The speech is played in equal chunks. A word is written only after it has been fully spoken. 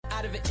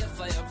out of it if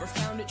I ever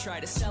found it.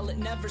 Try to sell it,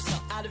 never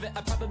sell out of it.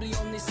 I probably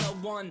only sell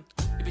one.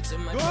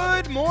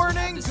 Good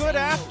morning, good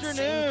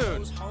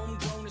afternoon.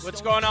 What's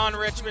going on,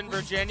 Richmond,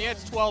 Virginia?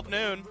 It's 12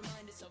 noon,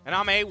 and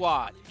I'm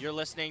AWadd. You're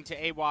listening to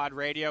AWadd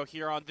Radio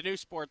here on the new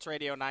Sports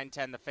Radio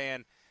 910 The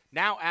Fan,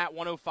 now at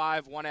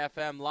 105.1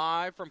 FM,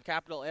 live from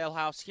Capitol Ale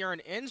House here in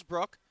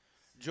Innsbruck.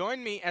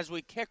 Join me as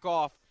we kick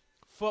off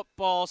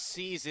football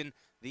season.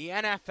 The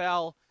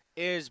NFL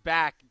is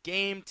back.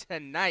 Game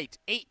tonight,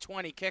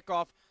 8:20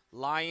 kickoff,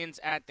 Lions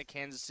at the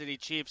Kansas City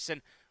Chiefs.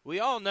 And we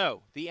all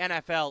know the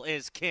NFL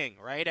is king,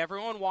 right?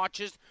 Everyone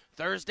watches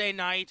Thursday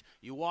night.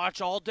 You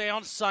watch all day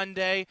on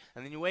Sunday,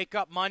 and then you wake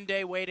up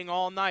Monday waiting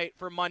all night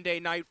for Monday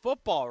Night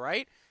Football,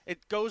 right?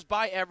 It goes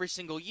by every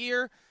single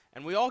year,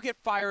 and we all get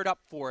fired up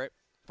for it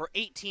for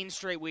 18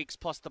 straight weeks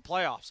plus the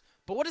playoffs.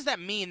 But what does that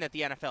mean that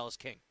the NFL is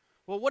king?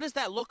 Well, what does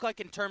that look like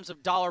in terms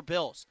of dollar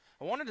bills?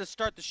 I wanted to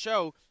start the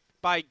show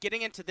by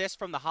getting into this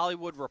from the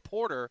Hollywood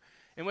Reporter,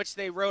 in which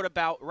they wrote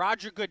about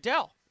Roger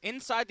Goodell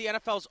inside the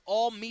NFL's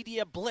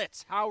all-media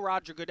blitz, how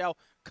Roger Goodell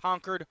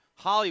conquered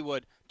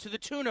Hollywood to the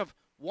tune of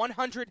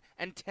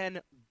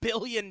 $110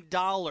 billion.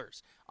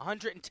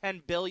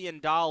 $110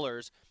 billion.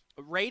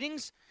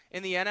 Ratings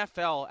in the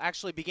NFL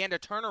actually began to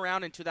turn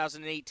around in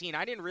 2018.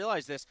 I didn't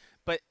realize this,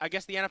 but I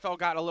guess the NFL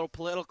got a little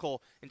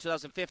political in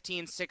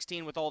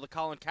 2015-16 with all the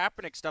Colin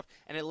Kaepernick stuff,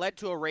 and it led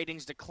to a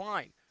ratings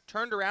decline.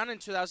 Turned around in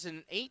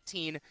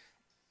 2018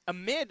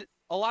 amid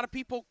a lot of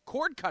people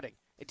cord cutting.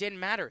 It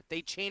didn't matter.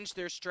 They changed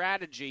their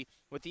strategy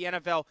with the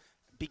NFL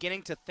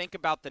beginning to think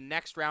about the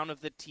next round of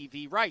the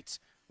TV rights.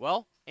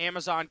 Well,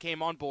 Amazon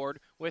came on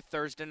board with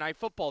Thursday Night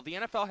Football. The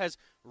NFL has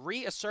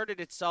reasserted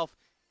itself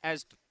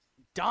as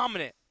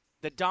dominant,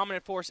 the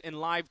dominant force in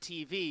live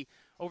TV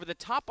over the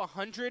top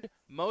 100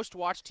 most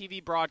watched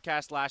TV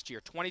broadcasts last year,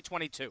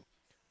 2022.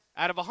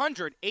 Out of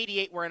 100,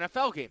 88 were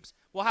NFL games.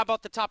 Well, how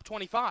about the top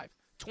 25?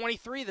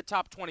 23 of the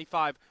top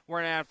 25 were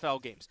in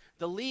NFL games.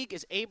 The league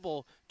is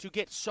able to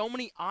get so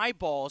many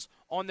eyeballs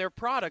on their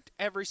product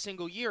every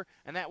single year,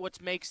 and that's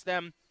what makes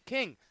them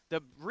king.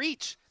 The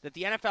reach that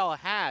the NFL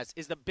has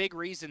is the big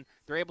reason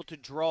they're able to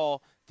draw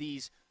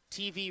these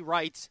TV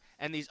rights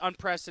and these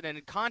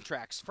unprecedented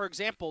contracts. For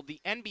example,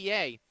 the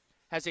NBA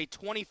has a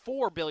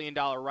 $24 billion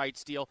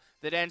rights deal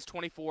that ends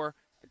 2024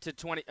 to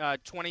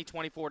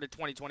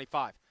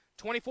 2025.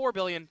 $24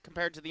 billion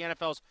compared to the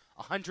NFL's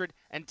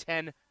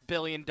 $110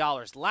 billion.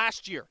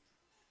 Last year,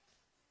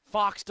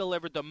 Fox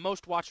delivered the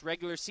most watched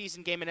regular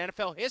season game in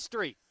NFL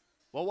history.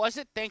 What was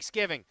it?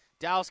 Thanksgiving.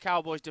 Dallas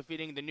Cowboys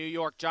defeating the New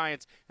York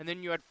Giants. And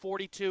then you had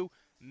 42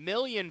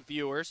 million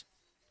viewers.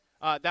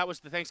 That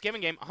was the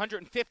Thanksgiving game.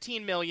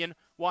 115 million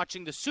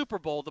watching the Super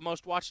Bowl, the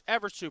most watched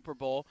ever Super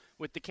Bowl,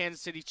 with the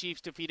Kansas City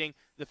Chiefs defeating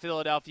the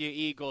Philadelphia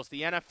Eagles.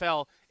 The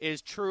NFL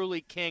is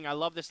truly king. I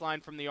love this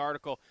line from the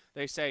article.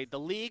 They say, the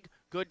league,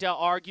 Goodell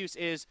argues,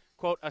 is,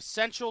 quote,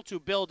 essential to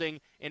building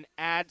an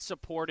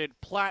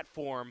ad-supported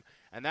platform.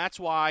 And that's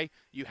why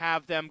you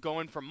have them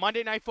going from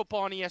Monday Night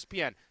Football on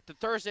ESPN to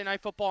Thursday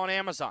Night Football on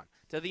Amazon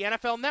to the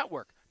NFL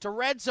Network to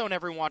Red Zone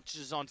everyone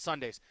watches on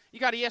Sundays. You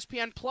got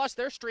ESPN Plus.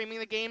 They're streaming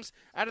the games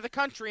out of the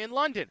country in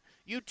London.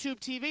 YouTube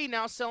TV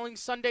now selling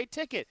Sunday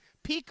Ticket.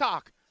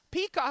 Peacock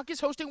is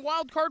hosting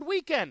Wild Card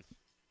Weekend.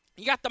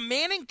 You got the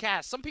Manning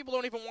cast. Some people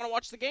don't even want to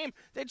watch the game.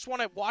 They just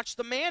want to watch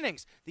the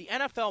Mannings. The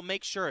NFL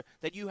makes sure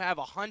that you have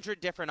 100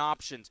 different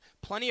options,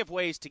 plenty of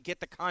ways to get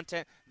the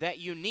content that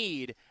you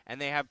need, and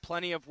they have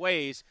plenty of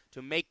ways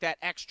to make that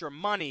extra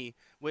money,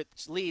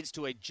 which leads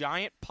to a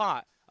giant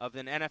pot of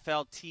an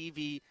NFL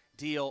TV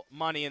deal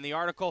money. And the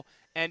article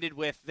ended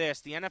with this: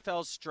 the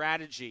NFL's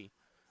strategy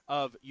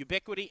of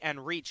ubiquity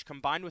and reach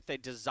combined with a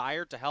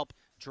desire to help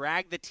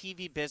drag the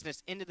TV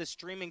business into the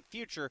streaming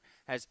future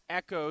has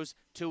echoes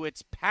to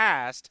its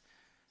past.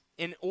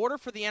 In order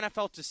for the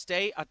NFL to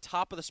stay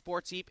atop of the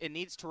sports heap, it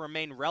needs to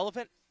remain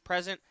relevant,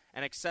 present,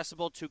 and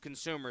accessible to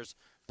consumers,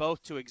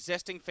 both to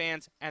existing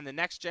fans and the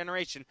next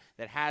generation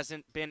that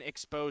hasn't been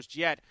exposed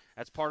yet.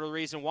 That's part of the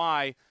reason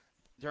why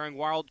during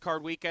Wild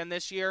Card Weekend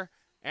this year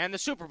and the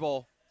Super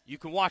Bowl, you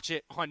can watch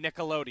it on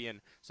Nickelodeon.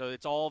 So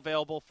it's all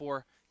available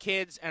for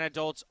kids and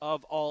adults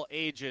of all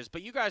ages.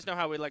 But you guys know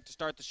how we like to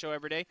start the show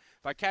every day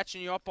by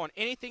catching you up on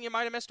anything you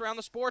might have missed around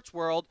the sports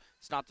world.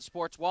 It's not the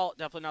sports wallet,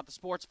 definitely not the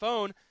sports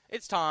phone.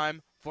 It's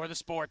time for the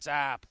sports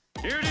app.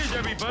 Here it is,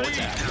 everybody.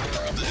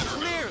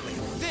 Clearly,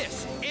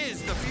 this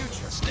is the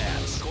future.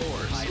 Stats,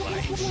 scores,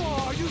 highlights.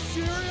 Whoa, are you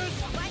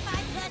serious?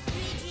 Wi-Fi plus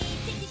 3G,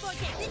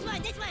 64K.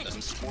 This one.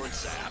 The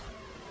sports app.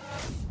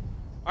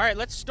 All right,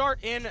 let's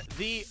start in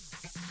the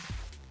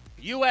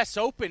U.S.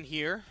 Open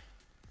here.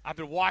 I've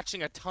been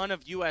watching a ton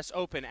of U.S.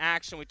 Open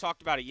action. We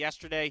talked about it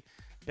yesterday.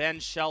 Ben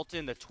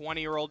Shelton, the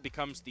 20-year-old,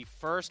 becomes the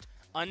first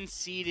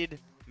unseeded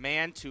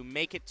man to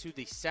make it to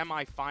the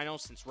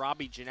semifinals since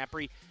Robbie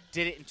Ginepri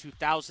did it in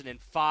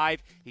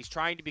 2005. He's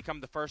trying to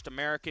become the first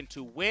American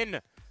to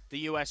win the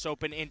U.S.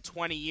 Open in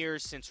 20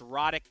 years since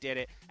Roddick did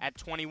it at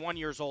 21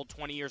 years old,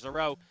 20 years in a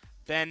row.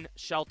 Ben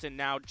Shelton,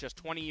 now just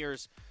 20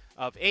 years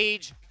of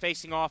age,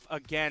 facing off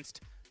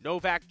against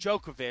Novak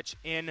Djokovic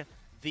in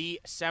the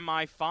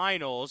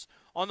semifinals.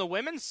 On the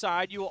women's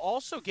side, you will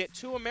also get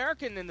 2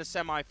 American in the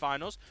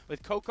semifinals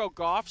with Coco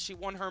Gauff. She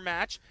won her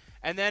match.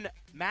 And then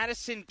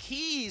Madison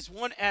Keys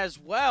won as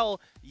well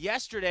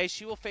yesterday.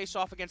 She will face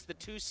off against the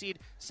 2-seed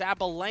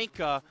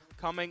Sabalenka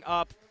coming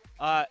up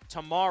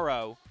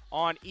tomorrow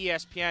on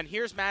ESPN.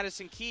 Here's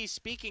Madison Keys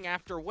speaking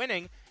after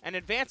winning and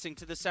advancing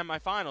to the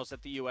semifinals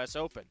at the U.S.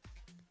 Open.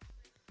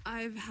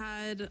 I've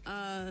had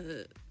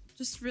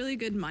just really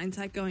good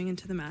mindset going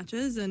into the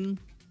matches and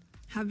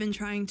have been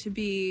trying to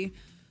be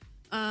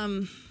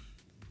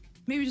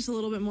maybe just a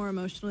little bit more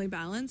emotionally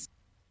balanced.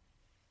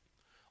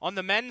 On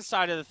the men's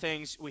side of the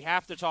things, we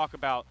have to talk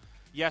about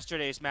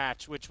yesterday's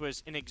match, which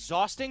was an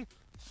exhausting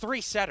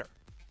 3-setter.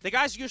 The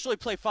guys usually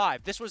play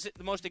 5. This was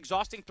the most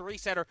exhausting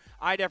 3-setter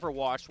I'd ever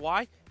watched.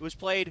 Why? It was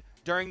played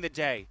during the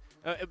day.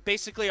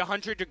 Basically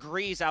 100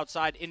 degrees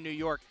outside in New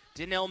York.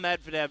 Daniil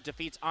Medvedev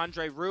defeats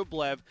Andrei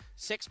Rublev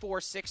 6-4,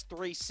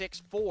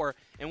 6-3, 6-4,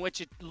 in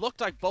which it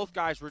looked like both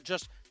guys were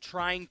just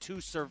trying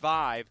to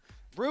survive.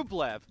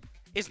 Rublev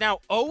is now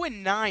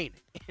 0-9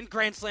 in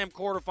Grand Slam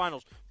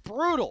quarterfinals.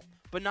 Brutal.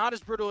 But not as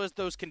brutal as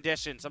those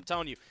conditions. I'm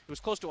telling you, it was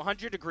close to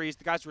 100 degrees.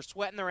 The guys were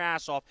sweating their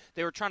ass off.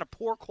 They were trying to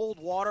pour cold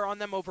water on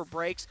them over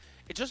breaks.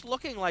 It just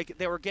looking like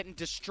they were getting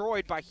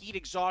destroyed by heat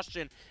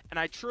exhaustion, and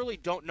I truly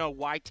don't know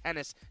why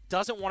tennis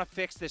doesn't want to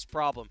fix this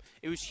problem.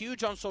 It was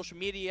huge on social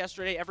media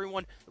yesterday.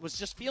 Everyone was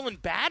just feeling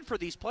bad for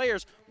these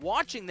players,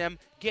 watching them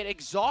get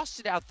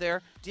exhausted out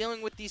there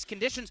dealing with these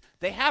conditions.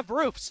 They have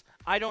roofs.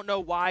 I don't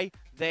know why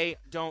they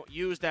don't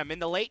use them. In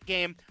the late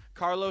game,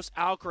 Carlos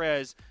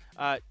Alcaraz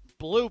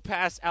blew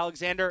past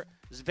Alexander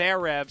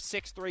Zverev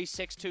 6-3,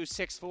 6-2,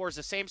 6-4. Is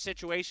the same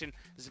situation.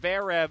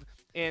 Zverev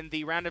in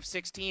the round of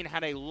 16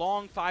 had a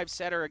long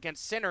 5-setter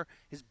against Sinner.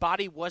 His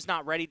body was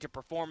not ready to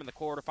perform in the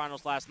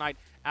quarterfinals last night.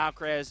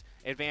 Alcaraz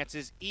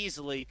advances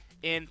easily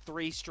in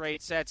 3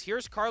 straight sets.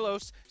 Here's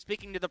Carlos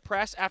speaking to the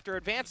press after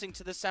advancing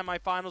to the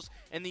semifinals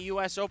in the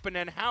U.S. Open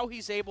and how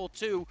he's able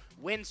to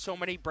win so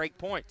many break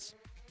points.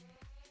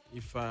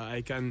 If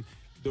I can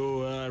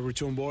do a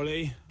return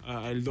volley,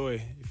 I'll do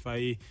it. If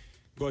I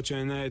go to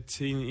the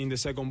net in the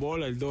second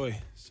ball, I'll do it.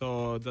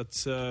 So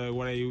that's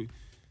what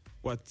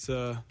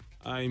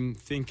I'm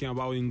thinking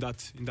about in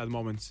that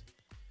moment.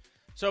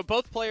 So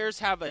both players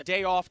have a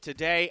day off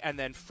today, and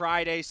then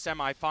Friday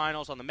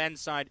semifinals on the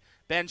men's side.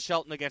 Ben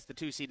Shelton against the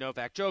 2-seed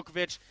Novak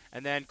Djokovic,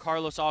 and then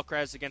Carlos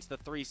Alcaraz against the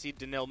 3-seed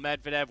Daniil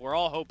Medvedev. We're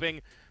all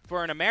hoping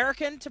for an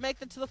American to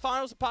make it to the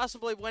finals and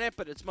possibly win it,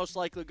 but it's most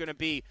likely going to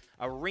be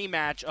a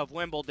rematch of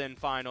Wimbledon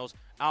finals,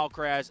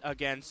 Alcaraz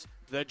against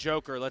the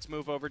Joker. Let's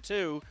move over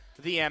to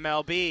the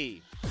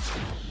MLB.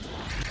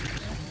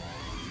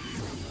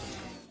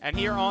 And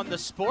here on the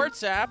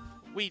Sports app,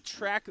 we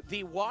track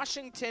the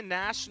Washington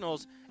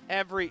Nationals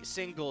every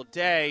single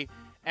day,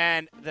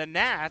 and the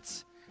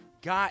Nats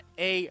got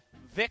a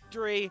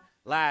victory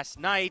last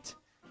night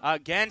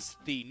against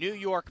the New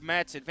York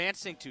Mets,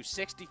 advancing to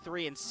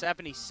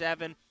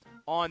 63-77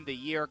 on the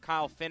year.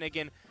 Kyle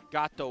Finnegan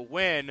got the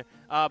win,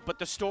 but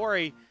the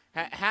story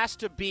has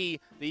to be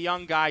the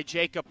young guy,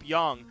 Jacob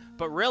Young.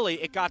 But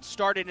really, it got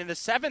started in the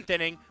 7th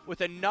inning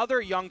with another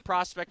young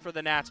prospect for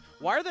the Nats.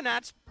 Why are the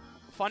Nats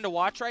fun to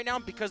watch right now?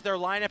 Because their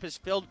lineup is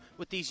filled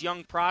with these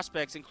young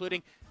prospects,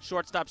 including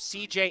shortstop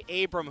C.J.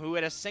 Abram, who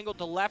hit a single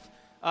to left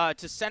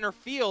to center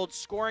field,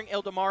 scoring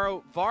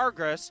Ildemaro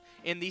Vargas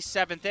in the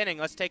 7th inning.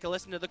 Let's take a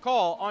listen to the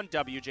call on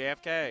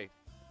WJFK.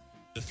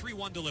 The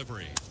 3-1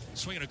 delivery.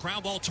 Swinging a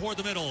ground ball toward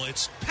the middle.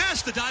 It's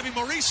past the diving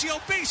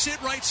Mauricio. Base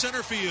hit right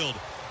center field.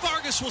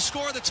 Vargas will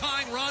score the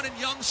tying run, and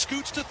Young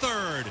scoots to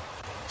third.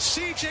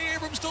 C.J.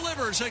 Abrams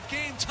delivers a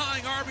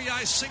game-tying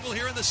RBI single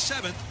here in the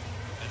 7th.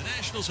 And the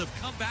Nationals have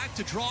come back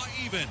to draw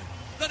even.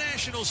 The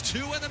Nationals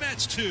 2 and the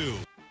Mets 2.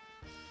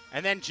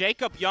 And then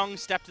Jacob Young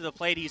stepped to the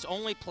plate. He's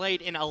only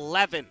played in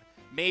 11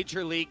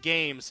 Major League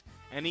games,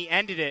 and he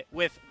ended it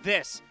with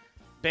this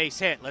base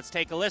hit. Let's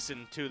take a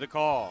listen to the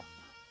call.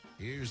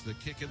 Here's the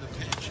kick in the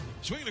pitch.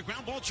 Swinging a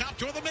ground ball chopped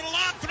toward the middle,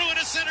 on through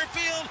into center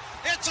field.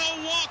 It's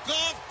a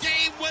walk-off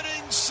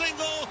game-winning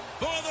single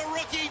for the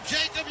rookie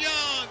Jacob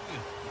Young.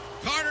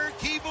 Carter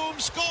Keyboom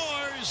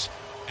scores,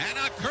 and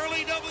a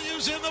Curly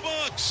W's in the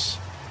books.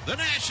 The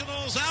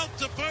Nationals out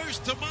to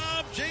first to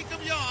mob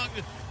Jacob Young,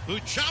 who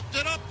chopped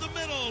it up the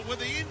middle with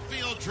the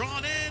infield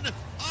drawn in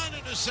on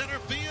into center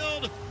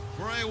field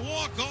for a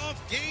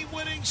walk-off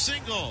game-winning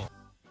single.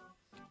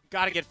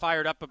 Got to get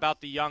fired up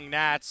about the young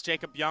Nats.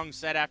 Jacob Young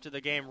said after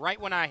the game,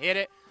 right when I hit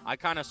it, I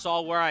kind of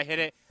saw where I hit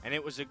it, and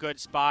it was a good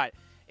spot.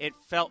 It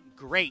felt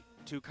great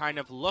to kind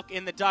of look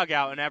in the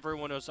dugout, and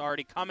everyone was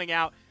already coming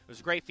out. It was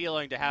a great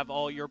feeling to have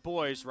all your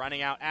boys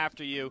running out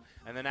after you,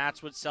 and the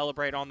Nats would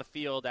celebrate on the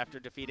field after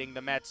defeating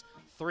the Mets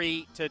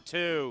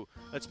 3-2.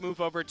 Let's move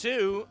over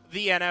to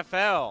the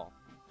NFL.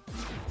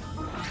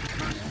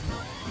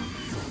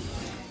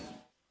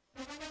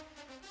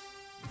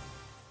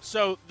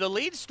 So the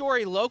lead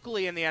story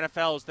locally in the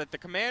NFL is that the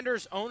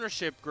Commanders'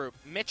 ownership group,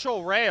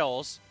 Mitchell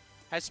Rales,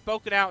 has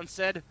spoken out and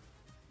said,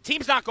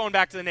 team's not going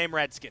back to the name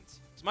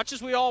Redskins. As much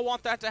as we all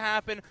want that to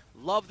happen,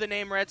 love the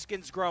name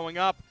Redskins growing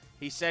up,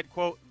 He said,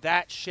 quote,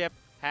 "That ship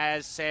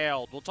has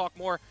sailed." We'll talk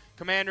more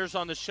Commanders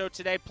on the show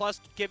today, plus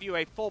give you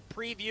a full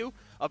preview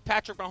of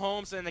Patrick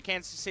Mahomes and the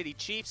Kansas City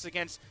Chiefs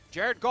against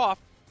Jared Goff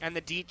and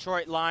the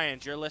Detroit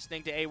Lions. You're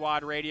listening to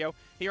AWadd Radio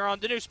here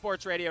on the new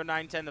Sports Radio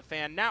 910 The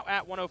Fan, now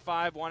at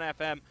 105.1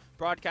 FM,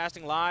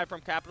 broadcasting live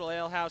from Capitol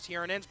Ale House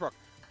here in Innsbruck.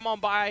 Come on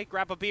by,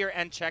 grab a beer,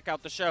 and check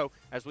out the show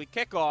as we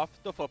kick off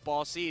the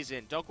football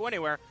season. Don't go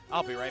anywhere.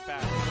 I'll be right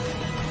back.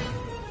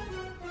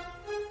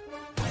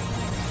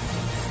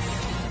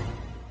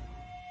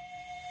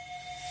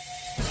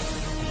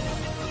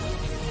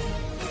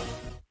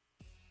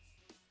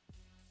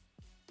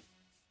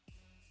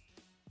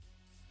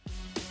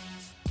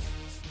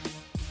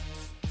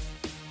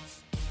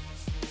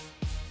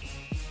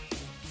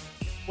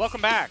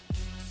 Welcome back.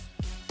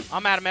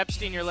 I'm Adam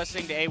Epstein. You're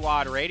listening to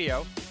AWadd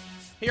Radio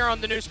here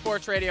on the new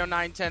Sports Radio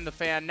 910 The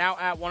Fan, now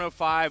at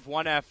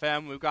 105.1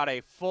 FM. We've got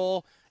a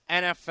full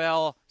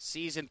NFL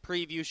season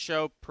preview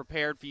show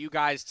prepared for you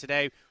guys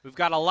today. We've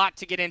got a lot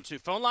to get into.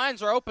 Phone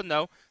lines are open,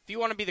 though. If you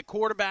want to be the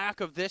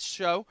quarterback of this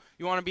show,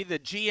 you want to be the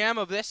GM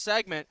of this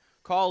segment,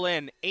 call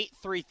in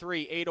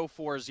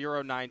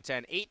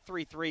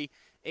 833-804-0910,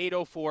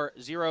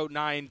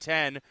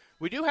 833-804-0910.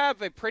 We do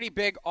have a pretty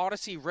big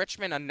Odyssey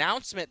Richmond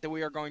announcement that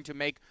we are going to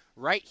make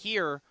right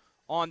here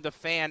on The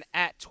Fan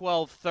at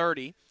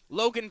 12:30.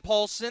 Logan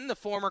Paulson, the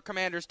former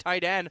Commanders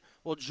tight end,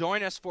 will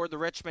join us for the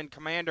Richmond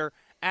Commander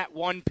at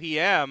 1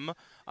 p.m.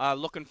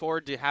 Looking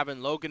forward to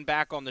having Logan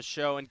back on the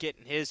show and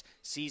getting his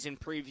season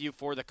preview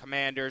for the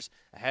Commanders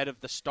ahead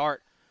of the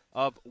start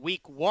of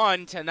Week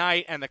 1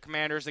 tonight and the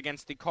Commanders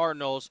against the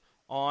Cardinals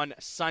on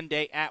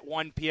Sunday at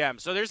 1 p.m.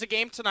 So there's a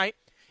game tonight.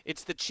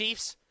 It's the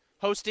Chiefs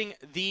hosting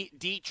the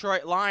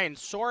Detroit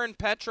Lions. Soren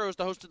Petros,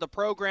 the host of the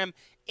program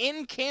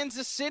in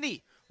Kansas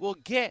City, will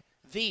get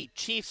the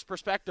Chiefs'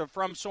 perspective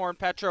from Soren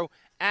Petro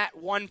at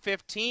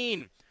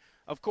 1:15.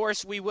 Of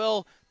course, we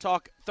will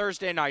talk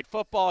Thursday Night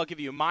Football. I'll give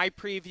you my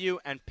preview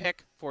and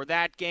pick for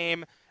that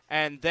game.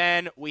 And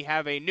then we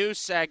have a new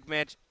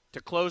segment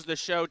to close the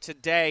show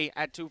today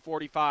at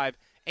 2:45,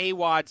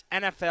 AWadd's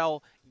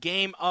NFL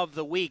Game of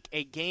the Week,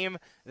 a game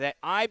that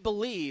I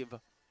believe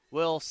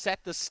will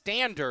set the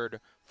standard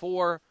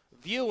for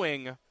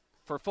viewing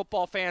for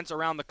football fans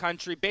around the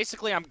country.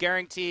 Basically, I'm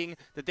guaranteeing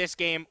that this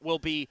game will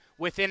be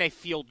within a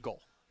field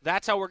goal.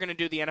 That's how we're going to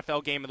do the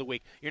NFL Game of the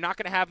Week. You're not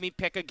going to have me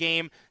pick a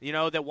game,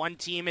 that one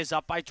team is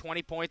up by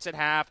 20 points at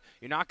half.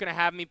 You're not going to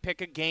have me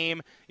pick a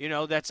game,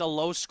 that's a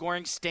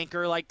low-scoring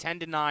stinker like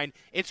 10-9.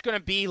 It's going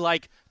to be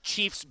like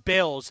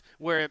Chiefs-Bills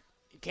where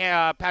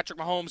Patrick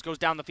Mahomes goes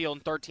down the field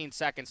in 13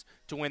 seconds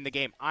to win the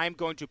game. I'm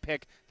going to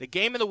pick the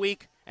Game of the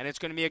Week, and it's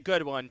going to be a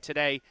good one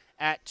today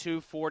at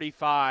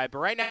 2:45. But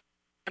right now,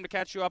 time to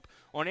catch you up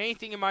on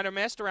anything you might have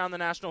missed around the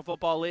National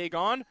Football League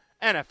on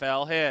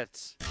NFL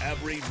Hits.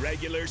 Every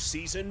regular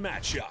season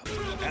matchup,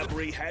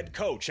 every head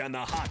coach on the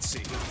hot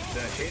seat,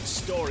 the hit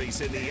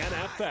stories in the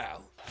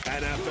NFL.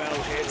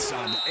 NFL Hits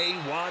on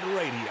AWadd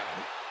Radio.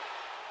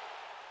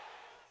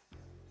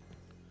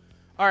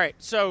 All right,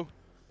 so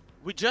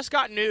we just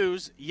got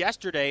news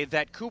yesterday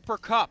that Cooper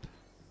Kupp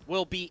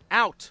will be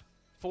out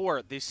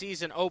for the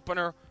season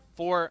opener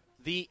for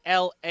the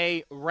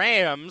L.A.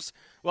 Rams.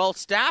 Well,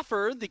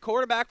 Stafford, the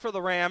quarterback for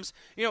the Rams,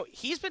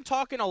 he's been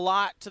talking a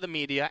lot to the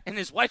media, and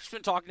his wife's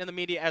been talking to the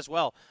media as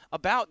well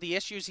about the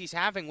issues he's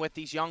having with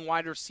these young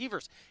wide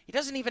receivers. He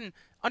doesn't even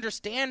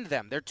understand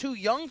them. They're too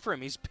young for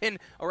him. He's been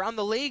around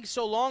the league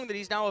so long that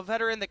he's now a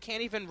veteran that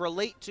can't even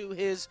relate to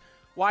his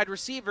wide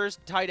receivers,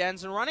 tight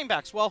ends, and running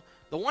backs. Well,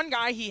 the one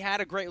guy he had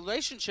a great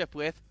relationship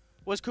with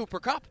was Cooper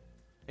Kupp.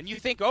 And you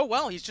think, oh,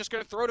 well, he's just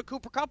going to throw to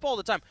Cooper Kupp all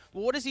the time.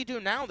 Well, what does he do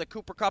now that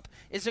Cooper Kupp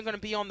isn't going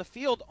to be on the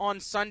field on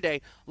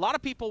Sunday? A lot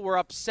of people were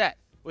upset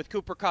with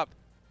Cooper Kupp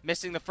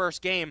missing the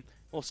first game.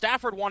 Well,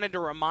 Stafford wanted to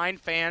remind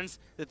fans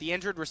that the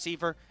injured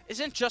receiver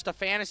isn't just a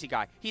fantasy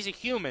guy. He's a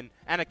human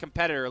and a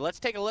competitor. Let's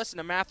take a listen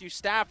to Matthew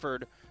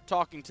Stafford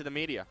talking to the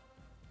media.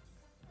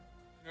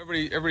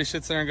 Everybody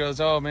sits there and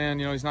goes, oh, man,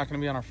 he's not going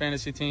to be on our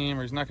fantasy team,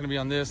 or he's not going to be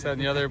on this, that,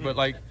 and the other. But,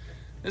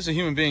 this is a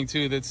human being,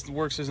 too, that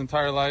works his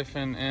entire life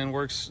and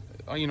works,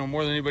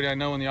 more than anybody I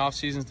know in the off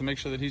seasons to make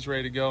sure that he's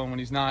ready to go. And when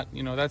he's not,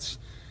 that's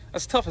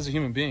tough as a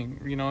human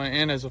being,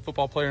 and as a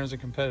football player and as a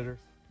competitor.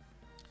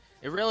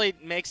 It really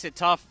makes it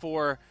tough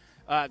for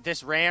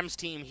this Rams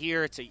team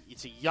here. It's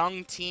a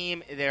young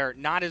team. They're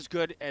not as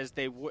good as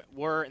they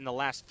were in the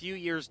last few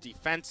years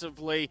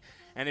defensively,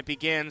 and it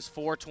begins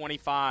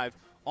 4:25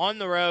 on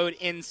the road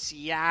in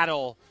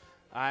Seattle.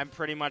 I'm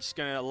pretty much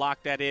going to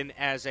lock that in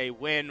as a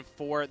win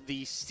for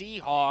the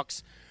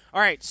Seahawks. All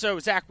right, so,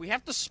 Zach, we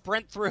have to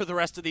sprint through the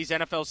rest of these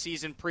NFL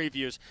season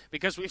previews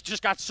because we've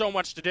just got so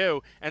much to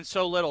do and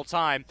so little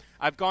time.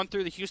 I've gone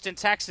through the Houston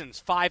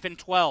Texans,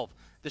 5-12.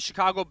 The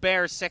Chicago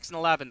Bears,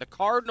 6-11. The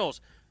Cardinals,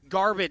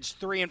 garbage,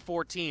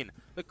 3-14.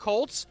 The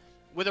Colts,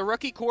 with a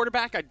rookie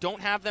quarterback, I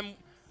don't have them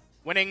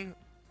winning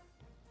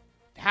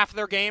half of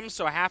their games,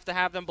 so I have to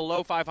have them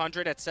below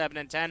 500 at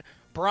 7-10.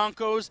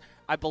 Broncos,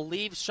 I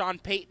believe Sean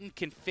Payton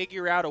can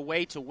figure out a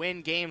way to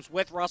win games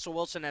with Russell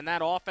Wilson and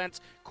that offense.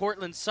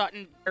 Cortland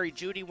Sutton, Jerry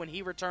Jeudy when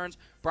he returns.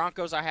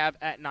 Broncos I have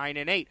at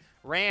 9-8.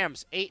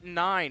 Rams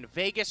 8-9.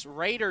 Vegas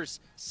Raiders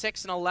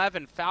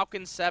 6-11.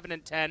 Falcons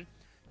 7-10.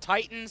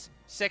 Titans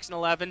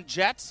 6-11.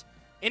 Jets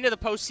into the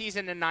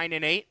postseason at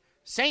 9-8.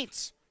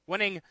 Saints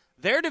winning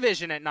their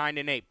division at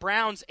 9-8.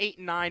 Browns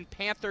 8-9.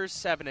 Panthers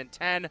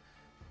 7-10.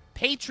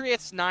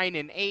 Patriots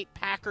 9-8.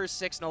 Packers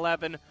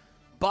 6-11.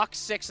 Bucks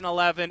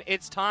 6-11.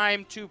 It's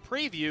time to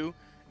preview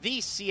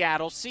the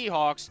Seattle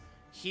Seahawks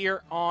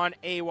here on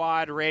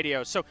AWadd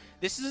Radio. So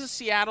this is a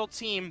Seattle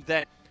team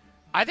that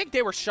I think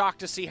they were shocked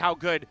to see how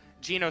good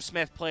Geno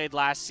Smith played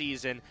last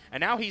season,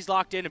 and now he's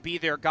locked in to be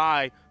their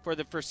guy for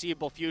the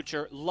foreseeable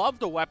future. Love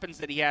the weapons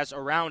that he has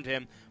around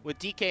him with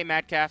DK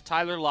Metcalf,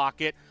 Tyler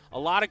Lockett. A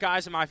lot of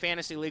guys in my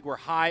fantasy league were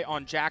high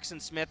on Jackson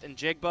Smith and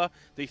Jigba,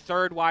 the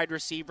third wide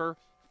receiver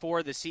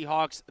for the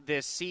Seahawks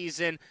this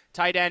season.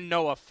 Tight end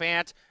Noah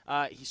Fant.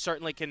 He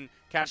certainly can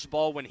catch the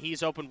ball when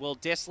he's open. Will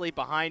Dissly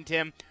behind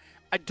him.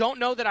 I don't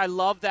know that I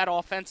love that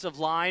offensive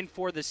line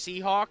for the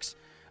Seahawks.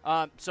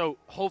 So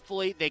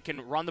hopefully they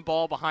can run the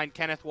ball behind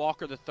Kenneth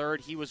Walker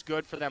III. He was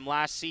good for them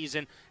last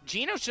season.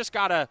 Geno's just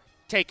got to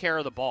take care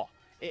of the ball.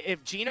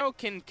 If Geno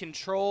can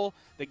control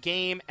the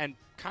game and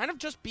kind of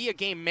just be a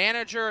game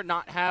manager,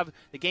 not have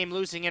the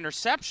game-losing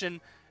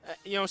interception,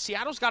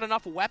 Seattle's got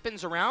enough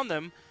weapons around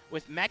them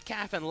with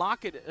Metcalf and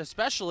Lockett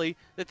especially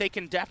that they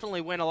can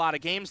definitely win a lot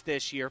of games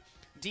this year.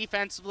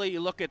 Defensively, you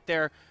look at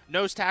their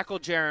nose tackle,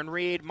 Jaron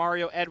Reed,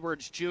 Mario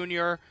Edwards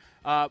Jr.,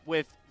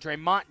 with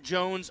Draymond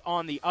Jones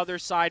on the other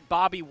side,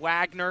 Bobby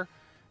Wagner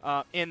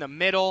in the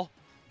middle,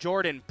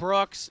 Jordan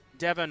Brooks,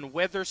 Devin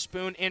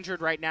Witherspoon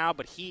injured right now,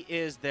 but he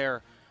is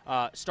their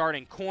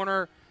starting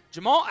corner.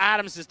 Jamal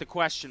Adams is the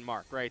question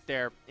mark right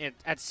there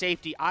at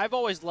safety. I've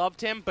always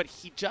loved him, but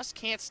he just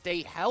can't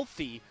stay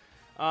healthy.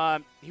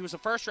 He was a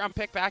first-round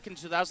pick back in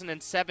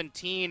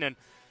 2017 and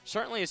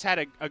certainly has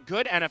had a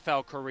good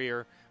NFL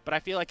career, but I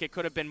feel like it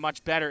could have been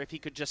much better if he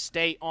could just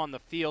stay on the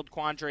field.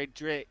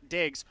 Quandre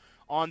Diggs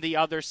on the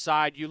other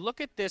side. You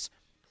look at this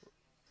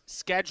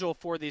schedule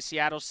for the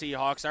Seattle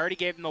Seahawks. I already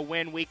gave them the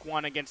win week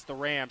 1 against the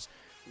Rams.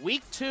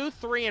 Week 2,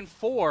 3, and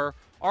 4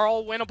 are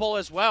all winnable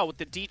as well with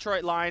the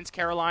Detroit Lions,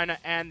 Carolina,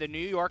 and the New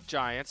York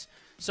Giants.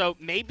 So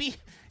maybe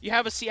you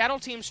have a Seattle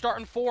team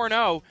starting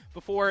 4-0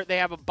 before they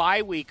have a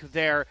bye week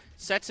there.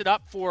 Sets it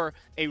up for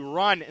a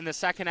run in the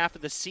second half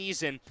of the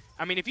season.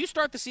 I mean, if you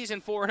start the season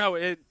 4-0,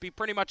 it'd be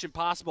pretty much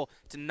impossible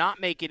to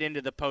not make it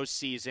into the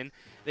postseason.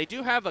 They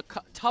do have a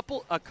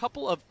couple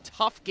of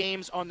tough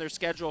games on their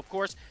schedule. Of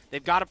course,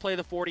 they've got to play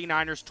the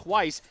 49ers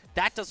twice.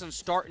 That doesn't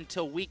start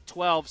until week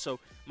 12, so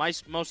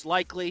most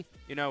likely,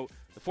 the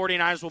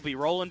 49ers will be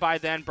rolling by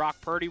then.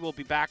 Brock Purdy will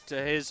be back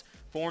to his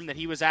form that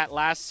he was at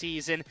last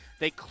season.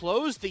 They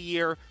closed the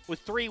year with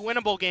 3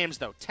 winnable games,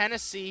 though.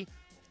 Tennessee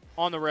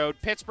on the road,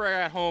 Pittsburgh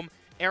at home,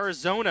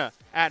 Arizona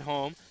at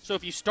home. So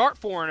if you start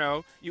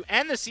 4-0, you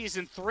end the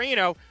season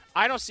 3-0,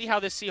 I don't see how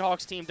this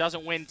Seahawks team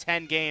doesn't win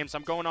 10 games.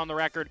 I'm going on the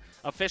record.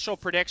 Official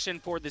prediction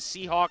for the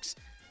Seahawks,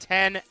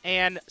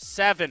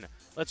 10-7.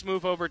 Let's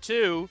move over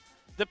to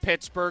the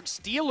Pittsburgh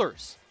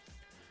Steelers.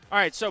 All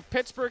right, so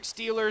Pittsburgh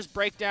Steelers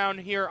breakdown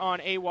here on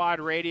AWadd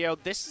Radio.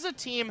 This is a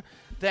team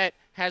that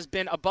has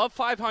been above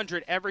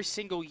 500 every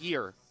single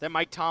year that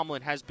Mike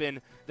Tomlin has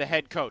been the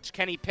head coach.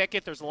 Kenny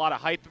Pickett, there's a lot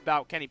of hype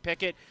about Kenny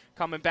Pickett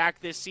coming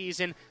back this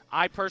season.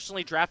 I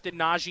personally drafted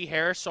Najee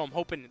Harris, so I'm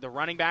hoping the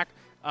running back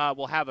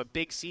will have a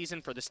big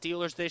season for the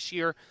Steelers this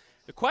year.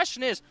 The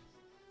question is,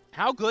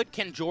 how good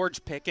can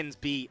George Pickens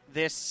be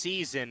this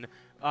season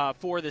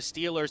for the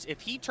Steelers? If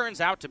he turns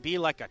out to be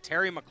like a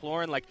Terry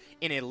McLaurin, like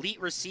an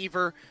elite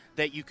receiver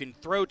that you can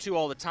throw to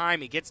all the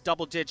time, he gets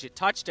double-digit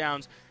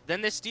touchdowns,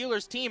 then this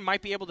Steelers team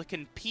might be able to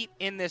compete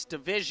in this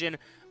division.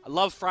 I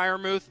love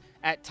Freiermuth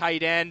at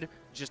tight end,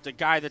 just a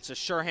guy that's a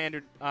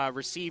sure-handed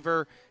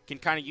receiver, can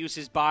kind of use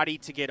his body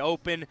to get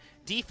open.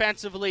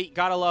 Defensively,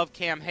 gotta love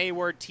Cam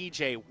Hayward,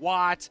 T.J.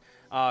 Watt,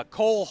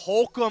 Cole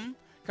Holcomb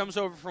comes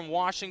over from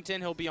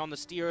Washington. He'll be on the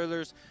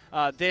Steelers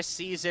this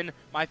season.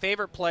 My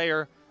favorite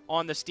player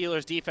on the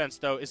Steelers defense,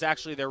 though, is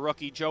actually their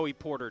rookie, Joey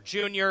Porter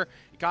Jr. You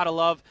got to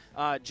love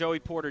Joey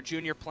Porter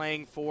Jr.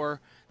 playing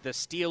for the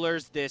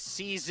Steelers this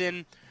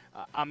season.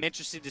 I'm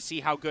interested to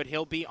see how good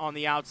he'll be on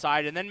the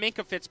outside. And then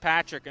Minkah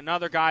Fitzpatrick,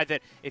 another guy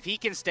that, if he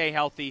can stay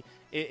healthy,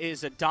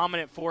 is a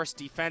dominant force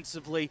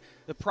defensively.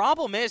 The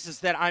problem is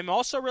that I'm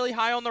also really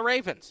high on the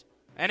Ravens,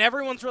 and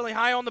everyone's really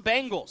high on the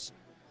Bengals.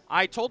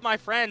 I told my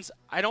friends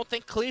I don't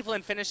think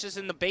Cleveland finishes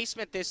in the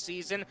basement this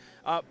season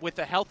with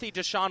a healthy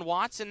Deshaun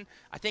Watson.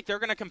 I think they're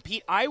going to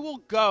compete. I will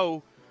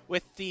go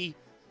with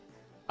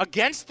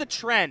against the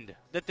trend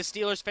that the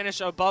Steelers finish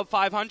above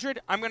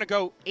 500. I'm going to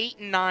go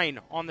 8-9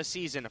 on the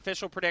season.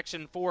 Official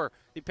prediction for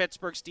the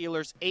Pittsburgh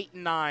Steelers,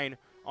 8-9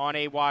 on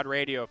AWadd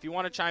Radio. If you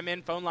want to chime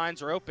in, phone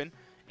lines are open.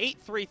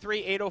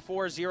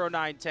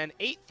 833-804-0910,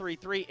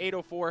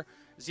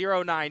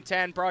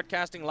 0910,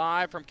 broadcasting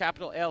live from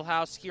Capitol Ale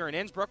House here in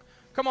Innsbruck.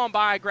 Come on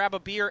by, grab a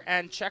beer,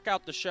 and check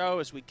out the show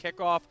as we kick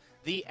off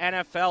the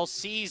NFL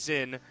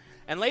season.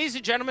 And ladies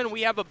and gentlemen,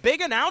 we have a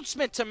big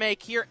announcement to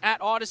make here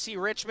at Odyssey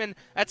Richmond.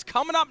 That's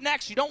coming up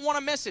next. You don't want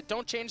to miss it.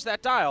 Don't change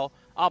that dial.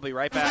 I'll be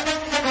right back.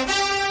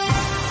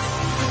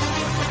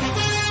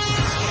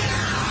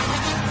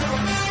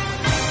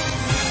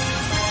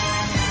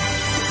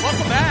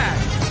 Welcome back.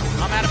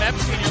 I'm Adam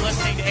Epstein. You're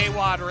listening to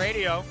AWadd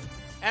Radio.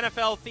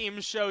 NFL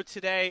themed show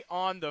today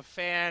on The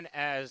Fan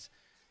as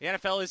the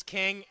NFL is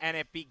king, and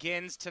it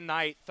begins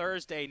tonight,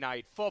 Thursday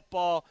night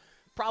football.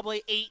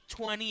 Probably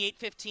 8:20,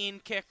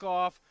 8:15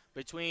 kickoff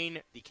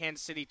between the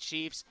Kansas City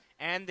Chiefs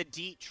and the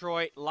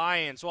Detroit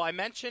Lions. Well, I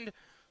mentioned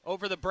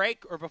over the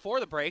break or before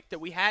the break that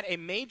we had a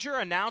major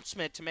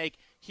announcement to make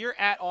here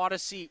at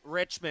Odyssey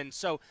Richmond.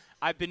 So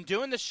I've been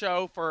doing the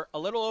show for a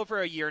little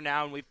over a year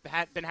now, and we've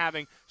been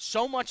having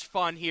so much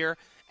fun here.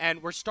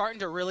 And we're starting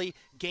to really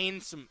gain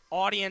some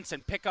audience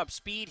and pick up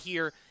speed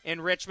here in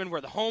Richmond.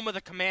 We're the home of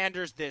the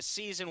Commanders this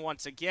season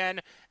once again.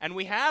 And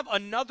we have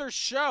another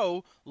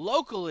show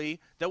locally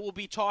that will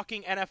be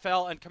talking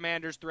NFL and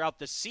Commanders throughout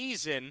the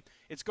season.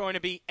 It's going to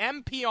be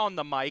MP on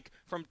the mic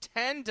from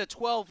 10 to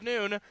 12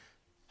 noon,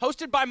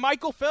 hosted by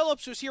Michael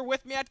Phillips, who's here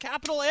with me at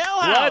Capitol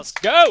Ale House. Let's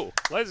go.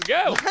 Let's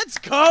go. Let's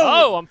go.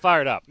 Oh, I'm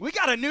fired up. We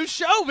got a new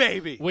show,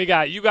 baby.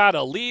 You got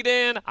a lead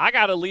in. I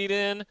got a lead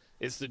in.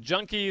 It's the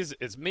Junkies.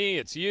 It's me.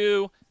 It's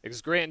you. It's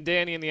Grant and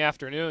Danny in the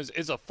afternoons.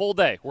 It's a full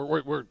day.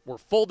 We're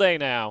full day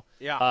now.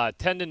 Yeah.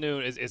 10 to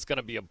noon. It's going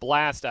to be a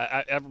blast.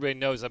 Everybody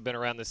knows I've been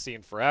around this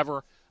scene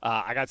forever.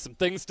 I got some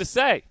things to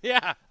say.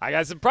 Yeah. I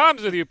got some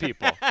problems with you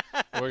people.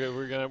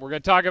 we're gonna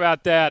talk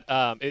about that.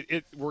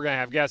 We're gonna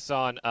have guests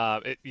on.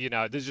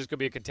 This is just gonna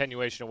be a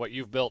continuation of what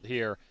you've built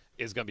here.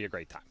 Is going to be a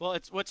great time. Well,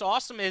 what's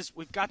awesome is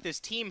we've got this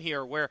team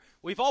here where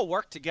we've all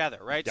worked together,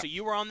 right? Yep. So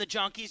you were on the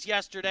Junkies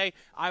yesterday.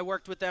 I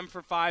worked with them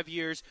for 5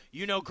 years.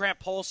 You know Grant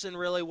Polson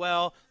really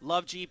well.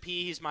 Love GP.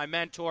 He's my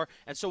mentor.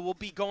 And so we'll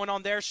be going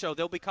on their show.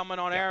 They'll be coming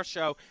on our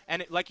show.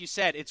 And like you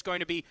said, it's going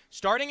to be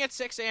starting at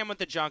 6 a.m. with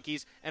the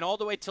Junkies and all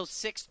the way till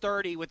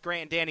 6:30 with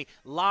Grant and Danny,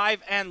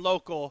 live and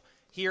local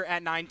here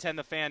at 910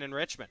 The Fan in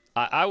Richmond.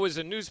 I was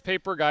a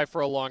newspaper guy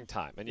for a long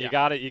time, and you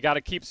got to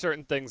keep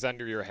certain things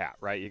under your hat,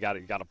 right? You got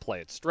to play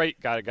it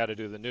straight. Got to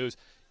do the news.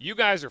 You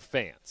guys are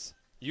fans.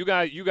 You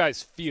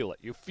guys feel it.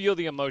 You feel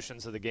the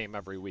emotions of the game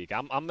every week.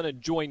 I'm going to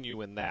join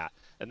you in that,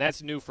 and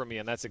that's new for me,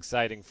 and that's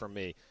exciting for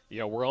me.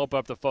 We're open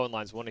up the phone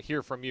lines. We want to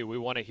hear from you. We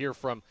want to hear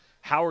from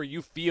how are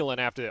you feeling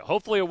after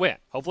hopefully a win.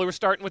 Hopefully we're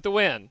starting with the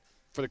win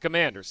for the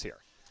Commanders here.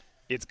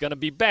 It's going to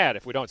be bad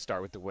if we don't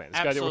start with the win.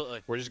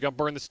 Absolutely. We're just going to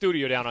burn the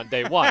studio down on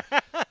day one.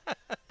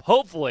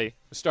 Hopefully,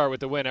 we start with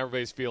the win.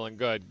 Everybody's feeling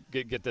good.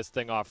 Get this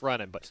thing off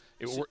running. But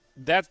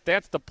that's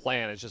the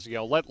plan. It's just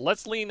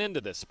let's lean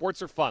into this.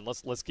 Sports are fun.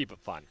 Let's keep it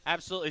fun.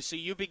 Absolutely. So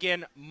you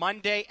begin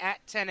Monday at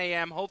 10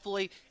 a.m.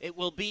 Hopefully, it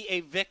will be a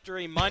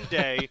victory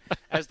Monday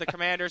as the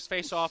Commanders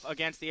face off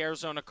against the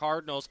Arizona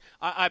Cardinals.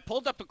 I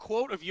pulled up a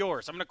quote of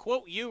yours. I'm going to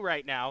quote you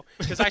right now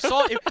because I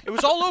saw it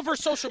was all over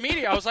social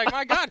media. I was like,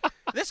 my God,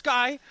 this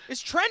guy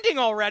is trending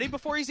already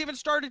before he's even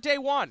started day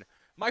one.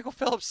 Michael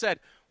Phillips said,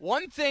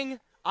 one thing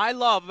I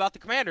love about the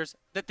Commanders,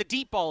 that the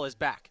deep ball is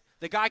back.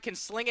 The guy can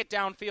sling it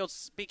downfield,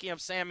 speaking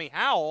of Sammy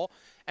Howell,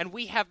 and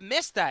we have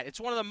missed that. It's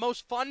one of the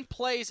most fun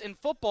plays in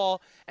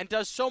football and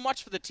does so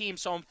much for the team,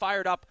 so I'm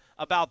fired up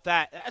about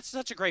that. That's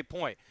such a great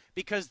point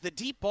because the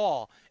deep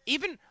ball,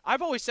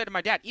 I've always said to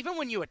my dad, even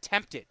when you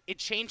attempt it, it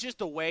changes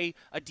the way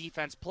a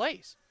defense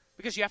plays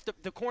because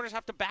the corners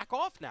have to back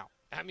off now.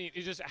 I mean,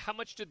 how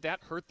much did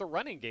that hurt the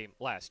running game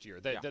last year?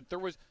 That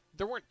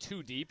there weren't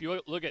too deep. You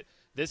look at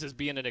this as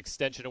being an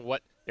extension of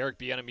what Eric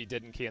Bieniemy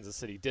did in Kansas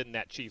City, did in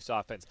that Chiefs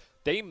offense.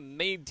 They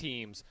made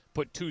teams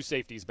put two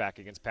safeties back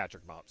against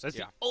Patrick Mahomes. That's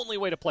the only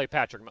way to play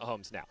Patrick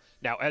Mahomes now.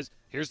 Now,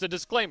 here's the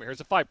disclaimer. Here's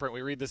a fine print.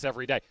 We read this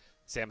every day.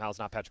 Sam Howell's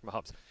not Patrick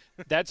Mahomes.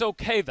 That's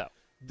okay, though.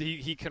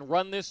 He can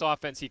run this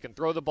offense. He can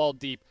throw the ball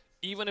deep.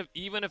 Even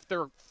if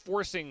they're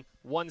forcing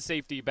one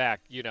safety back,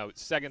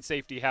 second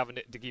safety having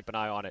to keep an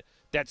eye on it,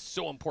 that's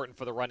so important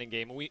for the running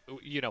game. And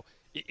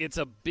it's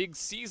a big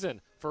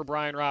season for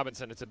Brian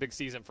Robinson. It's a big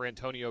season for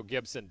Antonio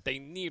Gibson. They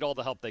need all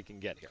the help they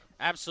can get here.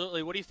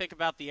 Absolutely. What do you think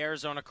about the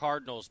Arizona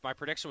Cardinals? My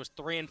prediction was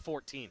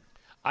 3-14.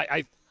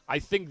 I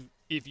think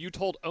if you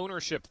told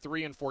ownership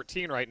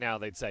 3-14 right now,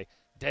 they'd say,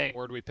 dang,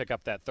 where do we pick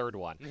up that third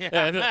one?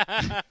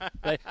 Yeah.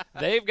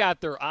 They've got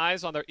their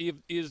eyes on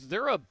is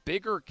there a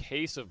bigger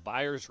case of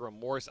buyer's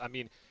remorse? I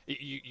mean,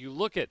 you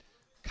look at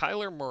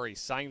Kyler Murray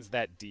signs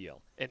that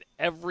deal, and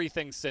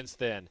everything since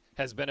then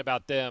has been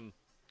about them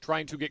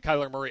trying to get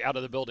Kyler Murray out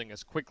of the building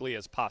as quickly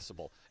as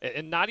possible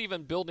and not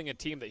even building a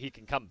team that he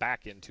can come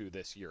back into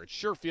this year. It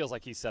sure feels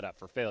like he's set up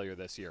for failure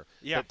this year,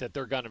 that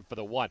they're gunning for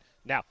the one.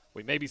 Now,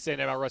 we may be saying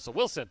that about Russell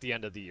Wilson at the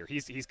end of the year.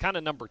 He's kind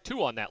of number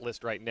 2 on that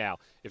list right now.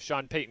 If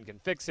Sean Payton can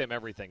fix him,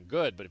 everything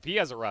good. But if he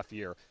has a rough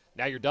year,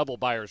 now you're double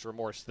buyer's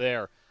remorse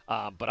there.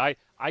 But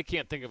I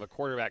can't think of a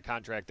quarterback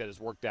contract that has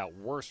worked out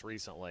worse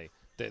recently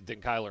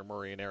than Kyler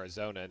Murray in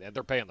Arizona, and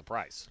they're paying the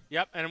price.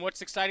 Yep, and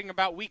what's exciting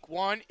about Week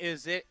 1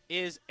 is it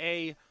is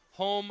a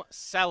home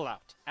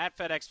sellout at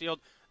FedEx Field.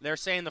 They're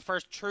saying the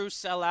first true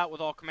sellout with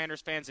all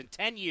Commanders fans in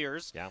 10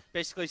 years,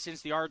 basically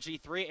since the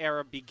RG3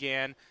 era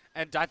began,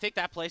 and I think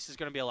that place is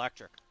going to be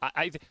electric.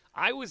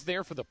 I was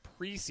there for the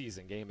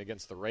preseason game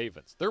against the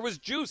Ravens. There was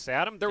juice,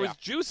 Adam. There was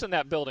juice in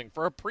that building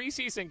for a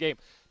preseason game.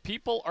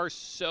 People are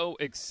so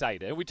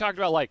excited. And we talked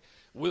about, like,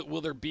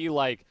 will there be,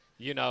 like,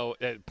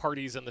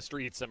 parties in the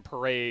streets and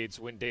parades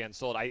when Dan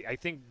sold. I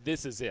think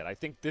this is it. I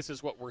think this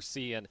is what we're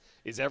seeing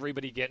is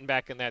everybody getting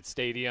back in that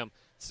stadium,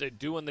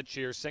 doing the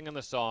cheers, singing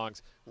the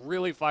songs,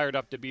 really fired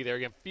up to be there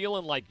again,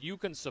 feeling like you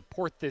can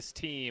support this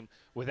team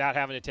without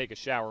having to take a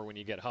shower when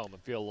you get home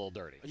and feel a little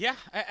dirty. Yeah,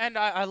 and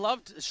I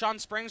loved Sean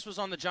Springs was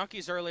on the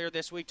Junkies earlier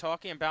this week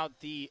talking about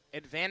the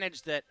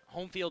advantage that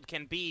home field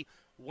can be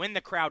when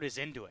the crowd is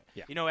into it.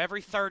 Yeah.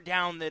 Every third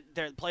down that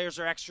the players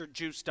are extra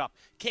juiced up.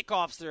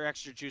 Kickoffs, they're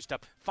extra juiced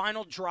up.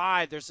 Final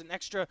drive, there's an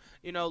extra,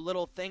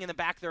 little thing in the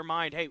back of their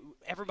mind. Hey,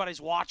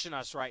 everybody's watching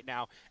us right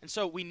now. And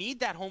so we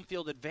need that home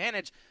field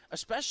advantage,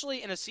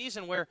 especially in a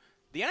season where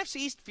the NFC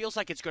East feels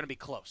like it's going to be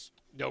close.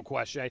 No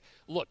question.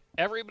 Look,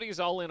 everybody's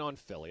all in on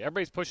Philly.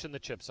 Everybody's pushing the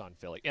chips on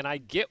Philly. And I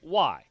get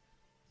why.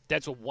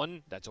 That's a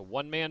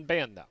one-man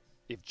band, though.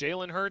 If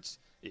Jalen Hurts,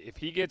 if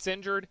he gets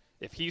injured,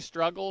 if he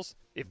struggles,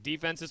 if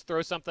defenses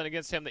throw something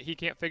against him that he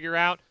can't figure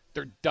out,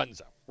 they're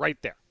donezo right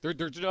there.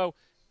 There's no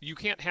 – you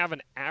can't have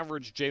an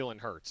average Jalen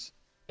Hurts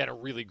and a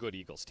really good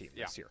Eagles team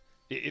this year.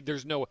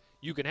 There's no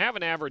 – you can have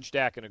an average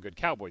Dak and a good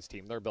Cowboys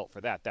team. They're built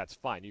for that. That's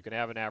fine. You can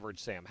have an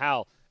average Sam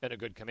Howell and a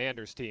good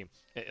Commanders team.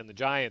 And the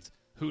Giants,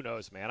 who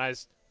knows, man.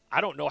 I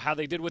don't know how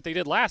they did what they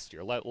did last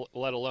year, let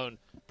alone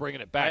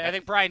bringing it back. I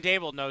think Brian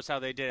Dable knows how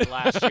they did it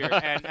last year,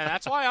 and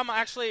that's why I'm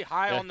actually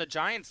high on the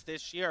Giants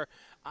this year.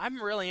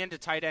 I'm really into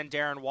tight end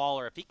Darren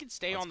Waller. If he could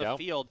stay on the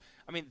field,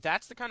 I mean,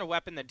 that's the kind of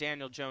weapon that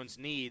Daniel Jones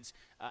needs.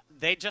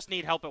 They just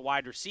need help at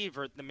wide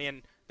receiver. I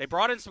mean, they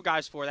brought in some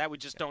guys for that. We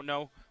just don't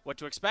know what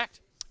to expect.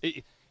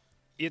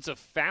 It's a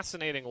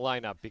fascinating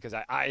lineup because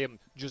I am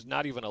just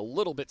not even a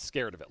little bit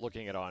scared of it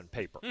looking at it on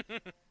paper.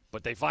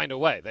 But they find a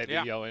way.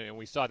 And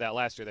we saw that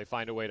last year. They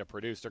find a way to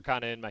produce. They're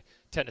kind of in my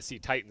Tennessee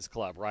Titans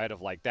club, right,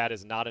 of like that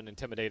is not an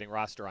intimidating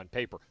roster on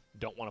paper.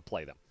 Don't want to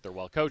play them. They're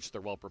well coached.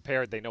 They're well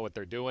prepared. They know what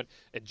they're doing.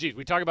 And, geez,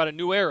 we talk about a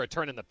new era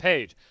turning the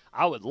page.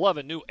 I would love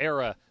a new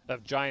era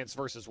of Giants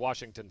versus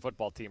Washington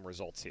football team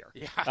results here.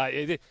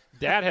 Yeah.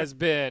 That has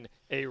been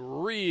a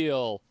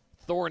real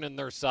thorn in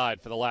their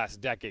side for the last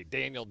decade.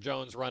 Daniel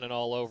Jones running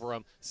all over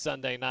them.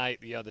 Sunday night,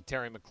 the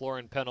Terry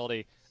McLaurin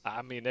penalty.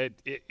 I mean,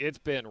 it's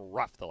been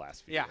rough the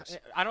last few years.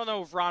 I don't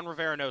know if Ron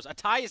Rivera knows. A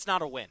tie is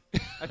not a win.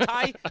 A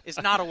tie is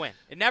not a win.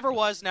 It never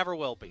was, never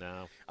will be.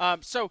 No.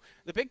 So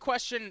the big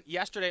question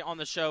yesterday on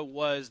the show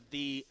was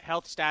the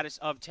health status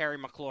of Terry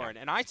McLaurin.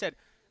 And I said,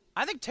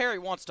 I think Terry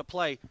wants to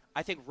play.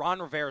 I think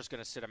Ron Rivera is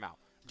going to sit him out.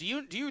 Do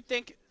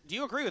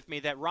you agree with me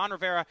that Ron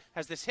Rivera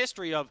has this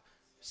history of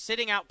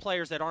sitting out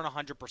players that aren't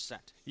 100%?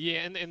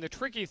 Yeah, and the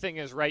tricky thing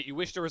is, right, you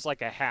wish there was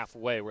like a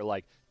halfway where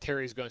like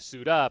Terry's going to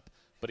suit up,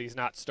 but he's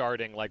not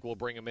starting, like we'll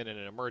bring him in an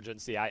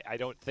emergency. I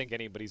don't think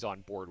anybody's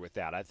on board with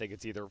that. I think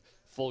it's either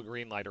full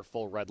green light or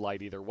full red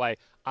light either way.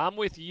 I'm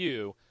with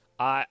you.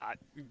 Or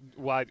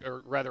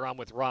rather, I'm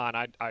with Ron.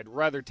 I'd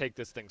rather take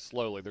this thing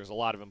slowly. There's a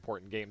lot of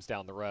important games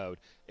down the road,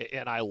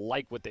 and I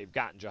like what they've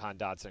gotten, Jahan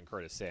Dotson and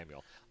Curtis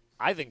Samuel.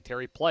 I think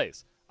Terry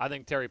plays. I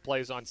think Terry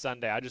plays on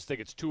Sunday. I just think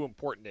it's too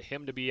important to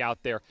him to be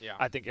out there. Yeah.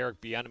 I think Eric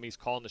Bieniemy's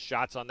calling the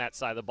shots on that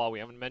side of the ball. We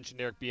haven't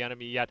mentioned Eric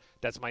Bieniemy yet.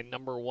 That's my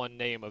number one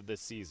name of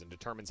this season.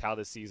 Determines how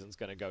this season's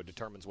going to go.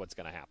 Determines what's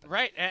going to happen.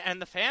 Right,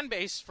 and the fan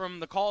base from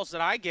the calls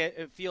that I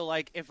get feel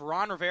like if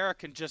Ron Rivera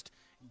can just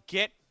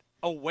get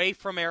away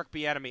from Eric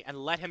Bieniemy and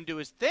let him do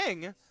his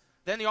thing,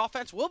 then the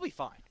offense will be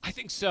fine. I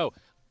think so.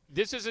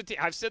 This is a team.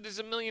 I've said this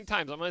a million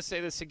times. I'm going to say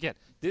this again.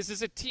 This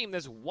is a team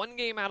that's one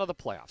game out of the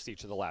playoffs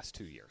each of the last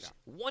 2 years. Yeah.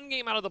 One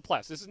game out of the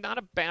playoffs. This is not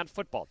a bad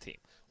football team.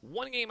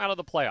 One game out of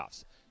the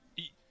playoffs.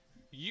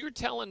 You're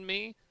telling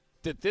me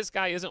that this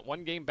guy isn't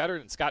one game better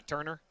than Scott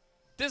Turner?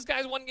 This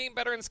guy's one game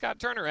better than Scott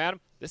Turner,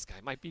 Adam. This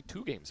guy might be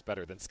 2 games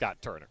better than Scott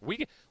Turner.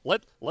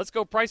 Let's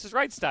go Price is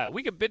Right style.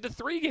 We could bid to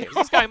 3 games.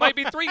 This guy might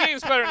be 3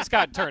 games better than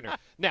Scott Turner.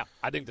 Now,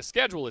 I think the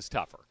schedule is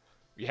tougher.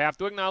 You have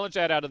to acknowledge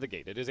that out of the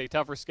gate. It is a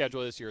tougher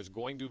schedule this year. It's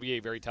going to be a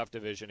very tough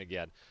division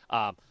again.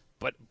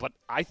 But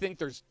I think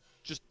there's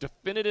just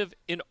definitive,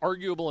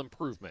 inarguable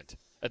improvement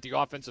at the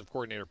offensive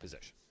coordinator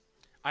position.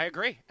 I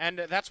agree, and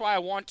that's why I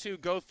want to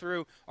go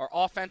through our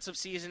offensive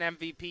season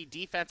MVP,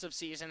 defensive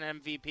season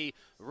MVP,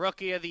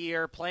 Rookie of the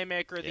Year,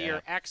 Playmaker of the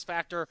Year, X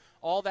Factor,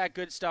 all that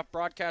good stuff,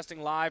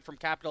 broadcasting live from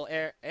Capital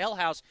Ale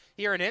House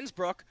here in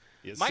Innsbruck.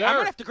 Yes, Mike, sir. I'm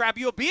going to have to grab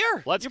you a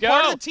beer. Let's You're go.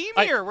 part of the team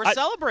here. We're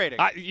celebrating.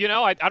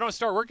 I don't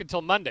start work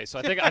until Monday, so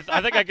I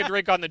think I can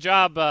drink on the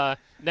job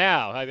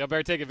Now, I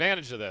better take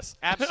advantage of this.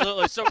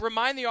 Absolutely. So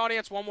remind the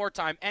audience one more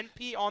time,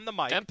 NP on the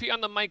mic. NP on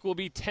the mic will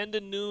be 10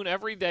 to noon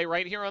every day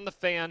right here on the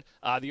Fan.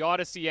 The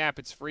Odyssey app,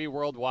 it's free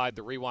worldwide.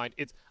 The Rewind,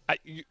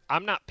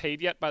 I'm not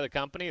paid yet by the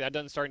company. That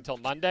doesn't start until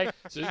Monday.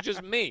 So it's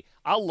just me.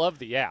 I love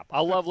the app.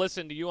 I love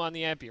listening to you on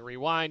the app. You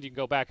rewind. You can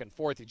go back and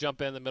forth. You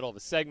jump in the middle of a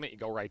segment. You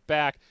go right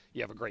back.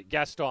 You have a great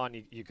guest on.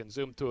 You can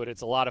zoom to it.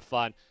 It's a lot of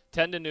fun.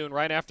 10 to noon,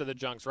 right after the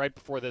Junks, right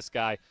before this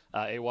guy,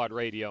 AWadd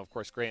Radio. Of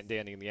course, Grant and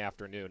Danny in the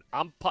afternoon.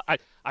 I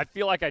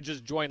feel like I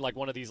just joined like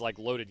one of these like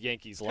loaded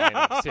Yankees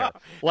lineups here.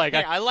 Like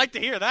hey, I like to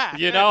hear that.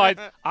 You know,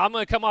 I'm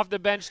going to come off the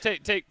bench,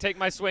 take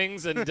my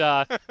swings, and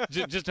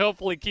just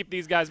hopefully keep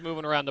these guys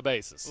moving around the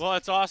bases. Well,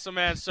 it's awesome,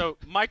 man. So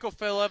Michael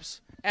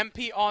Phillips,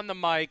 MP on the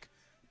mic,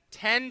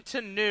 10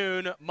 to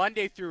noon,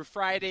 Monday through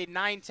Friday,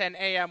 9:10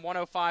 a.m.,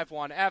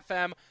 105.1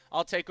 FM.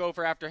 I'll take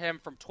over after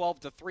him from 12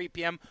 to 3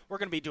 p.m. We're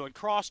going to be doing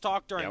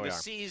crosstalk during the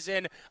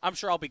season. I'm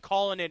sure I'll be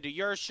calling into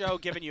your show,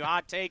 giving you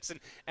hot takes,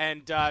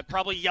 and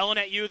probably yelling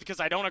at you because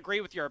I don't agree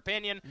with your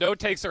opinion. No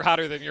takes are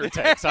hotter than your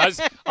takes.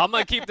 I'm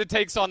going to keep the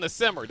takes on the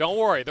simmer. Don't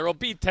worry. There will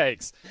be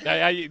takes.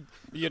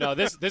 You know,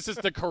 this is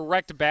the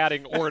correct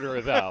batting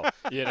order, though.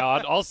 You know,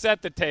 I'll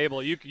set the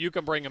table. You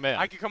can bring them in.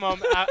 I can come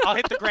home. I'll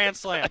hit the grand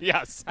slam.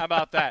 Yes. How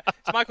about that?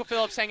 It's Michael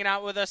Phillips hanging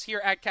out with us here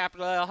at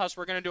Capitol Ale House.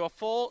 We're going to do a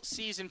full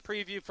season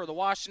preview for the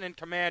Washington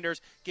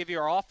Commanders, give you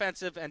our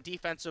offensive and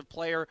defensive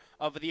player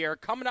of the year.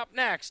 Coming up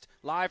next,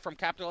 live from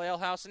Capitol Ale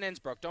House in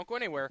Innsbruck. Don't go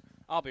anywhere.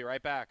 I'll be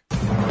right back.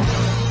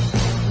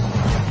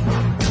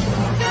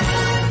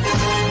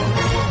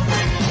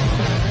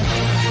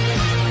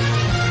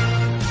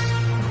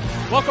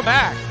 Welcome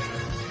back.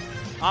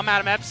 I'm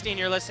Adam Epstein.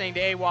 You're listening to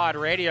AWadd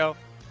Radio.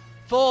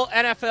 Full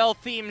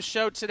NFL-themed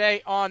show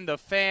today on The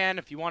Fan.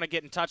 If you want to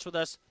get in touch with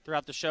us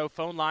throughout the show,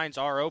 phone lines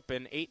are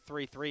open,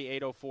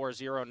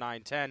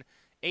 833-804-0910,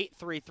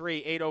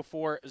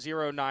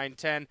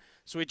 833-804-0910.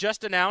 So we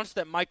just announced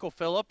that Michael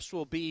Phillips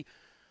will be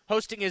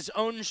hosting his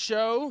own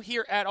show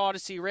here at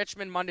Odyssey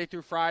Richmond Monday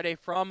through Friday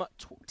from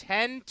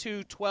 10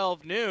 to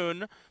 12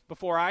 noon.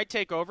 Before I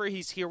take over,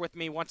 he's here with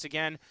me once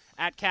again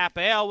at Cap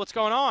Ale. What's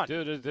going on?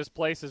 Dude, this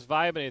place is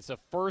vibing. It's the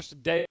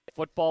first day of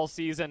football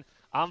season.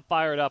 I'm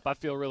fired up. I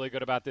feel really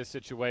good about this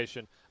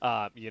situation.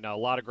 You know, a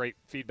lot of great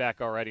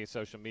feedback already in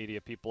social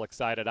media. People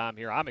excited I'm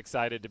here. I'm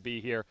excited to be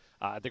here.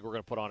 I think we're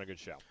going to put on a good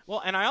show.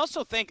 Well, and I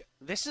also think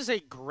this is a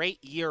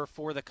great year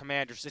for the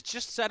Commanders. It's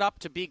just set up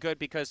to be good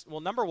because, well,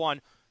 number one,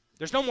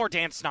 there's no more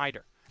Dan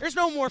Snyder. There's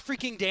no more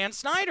freaking Dan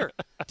Snyder.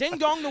 Ding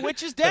dong, the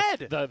witch is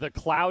dead. The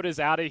cloud is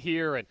out of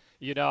here, and,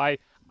 you know, I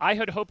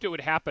had hoped it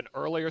would happen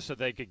earlier so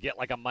they could get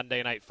like a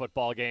Monday night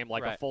football game,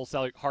 like a full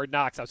Hard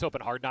Knocks. I was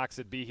hoping Hard Knocks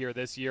would be here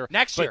this year.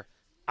 Next year.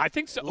 I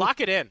think so. Lock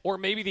it in. Or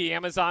maybe the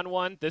Amazon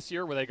one this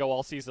year where they go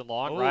all season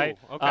long, right?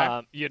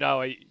 Okay. You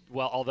know,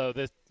 well, although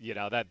this, you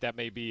know, that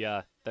may be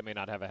that may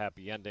not have a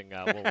happy ending.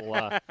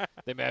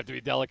 They may have to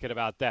be delicate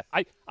about that.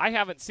 I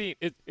haven't seen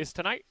is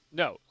tonight?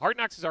 No, Hard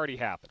Knocks has already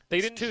happened.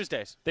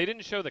 Tuesdays. They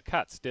didn't show the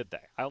cuts, did they?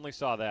 I only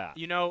saw that.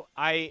 You know,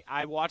 I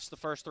watched the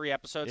first 3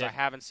 episodes. Yeah. I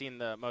haven't seen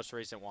the most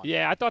recent one.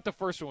 Yeah, I thought the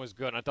first one was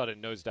good. And I thought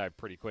it nosedived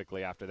pretty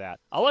quickly after that.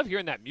 I love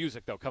hearing that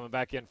music though coming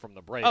back in from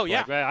the break. Oh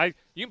yeah, like,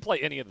 you can play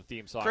any of the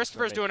theme songs.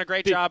 Christopher's doing a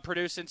great job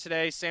producing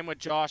today. Same with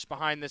Josh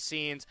behind the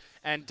scenes.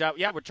 And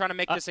yeah, we're trying to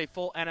make this a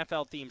full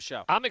NFL themed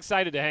show. I'm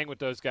excited to hang with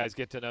those guys,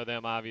 get to know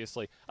them.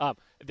 Obviously,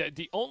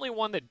 the only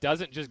one that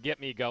doesn't just get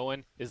me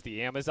going is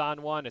the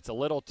Amazon one. It's a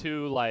little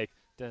too like.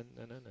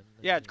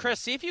 Yeah, Chris,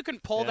 see if you can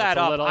pull that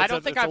up. I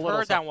don't think I've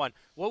heard that one.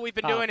 What we've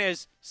been doing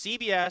is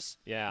CBS,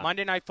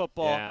 Monday Night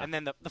Football, and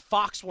then the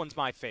Fox one's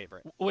my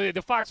favorite. Well,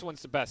 the Fox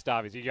one's the best,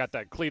 obviously. You got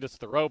that Cletus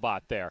the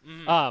robot there.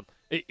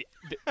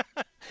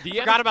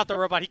 Forgot about the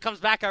robot. He comes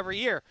back every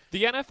year.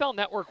 The NFL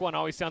Network one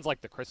always sounds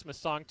like the Christmas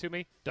song to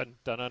me. Dun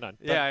dun dun dun.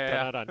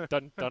 Yeah. Dun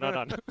dun dun dun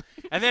dun.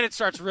 And then it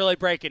starts really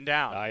breaking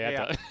down.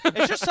 Yeah.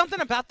 It's just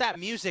something about that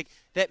music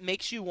that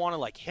makes you want to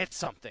like hit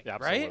something,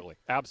 right?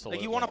 Absolutely.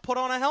 Like you want to put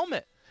on a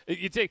helmet.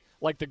 You take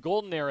like the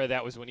golden era.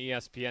 That was when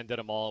ESPN did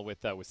them all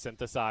with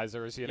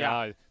synthesizers. You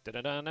know,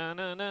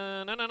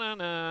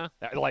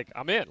 like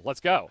I'm in. Let's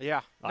go.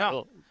 Yeah.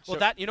 No. Well,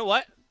 that you know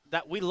what.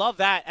 That we love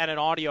that at an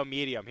audio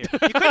medium here. You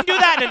couldn't do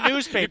that in a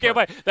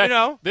newspaper. You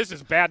know, this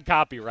is bad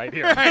copy right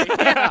here. Right,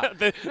 yeah.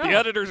 the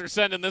editors are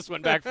sending this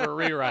one back for a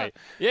rewrite.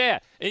 Yeah,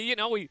 and, you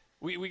know we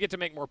get to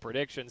make more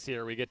predictions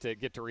here. We get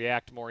to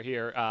react more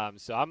here.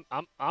 So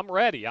I'm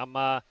ready. I'm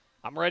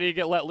ready to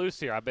get let loose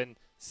here. I've been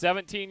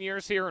 17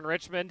 years here in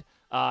Richmond.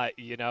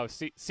 You know,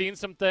 seen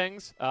some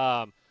things.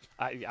 I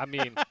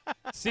mean,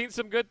 seen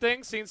some good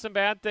things, seen some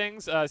bad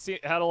things.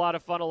 Had a lot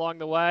of fun along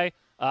the way.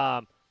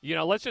 You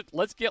know,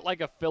 let's get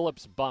like a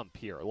Phillips bump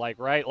here,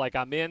 like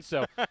I'm in.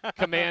 So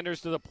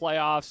Commanders to the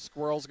playoffs.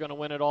 Squirrels going to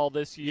win it all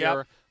this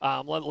year.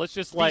 Yep. Let's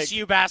just like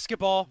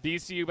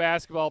DCU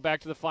basketball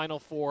back to the Final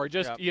Four.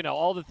 Just you know,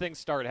 all the things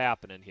start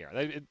happening here.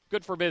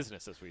 Good for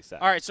business, as we said.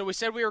 All right, so we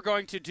said we were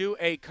going to do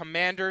a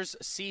Commanders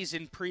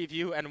season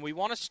preview, and we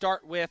want to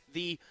start with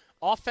the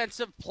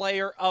Offensive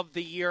Player of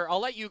the Year.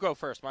 I'll let you go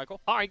first, Michael.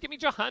 All right, give me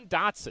Jahan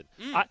Dotson.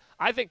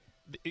 I think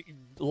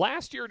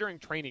Last year during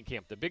training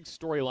camp, the big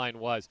storyline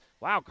was,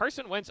 wow,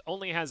 Carson Wentz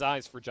only has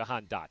eyes for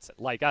Jahan Dotson.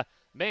 Like,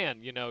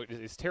 man,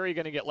 is Terry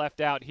going to get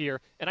left out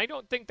here? And I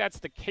don't think that's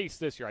the case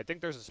this year. I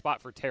think there's a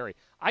spot for Terry.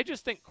 I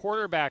just think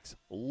quarterbacks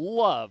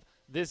love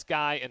this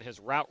guy and his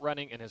route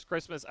running and his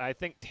Christmas. I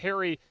think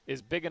Terry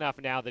is big enough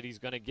now that he's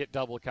going to get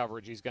double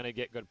coverage. He's going to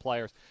get good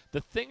players. The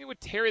thing with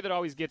Terry that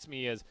always gets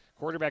me is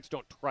quarterbacks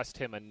don't trust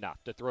him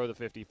enough to throw the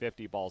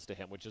 50-50 balls to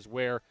him, which is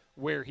where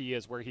he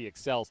is, where he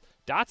excels.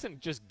 Dotson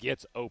just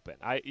gets open.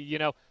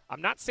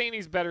 I'm not saying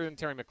he's better than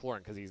Terry McLaurin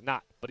because he's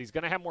not, but he's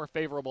going to have more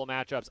favorable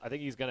matchups. I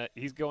think he's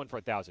going for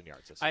 1,000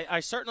 yards this year. I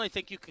certainly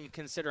think you can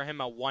consider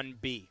him a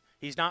 1B.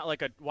 He's not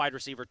like a wide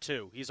receiver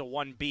 2. He's a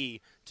 1B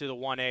to the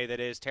 1A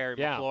that is Terry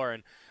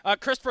McLaurin.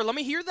 Christopher, let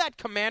me hear that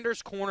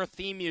Commander's Corner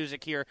theme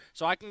music here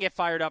so I can get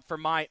fired up for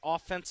my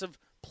offensive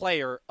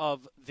player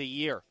of the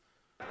year.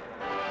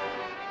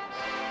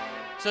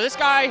 So this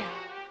guy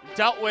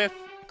dealt with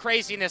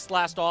craziness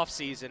last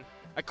offseason,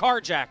 a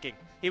carjacking.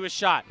 He was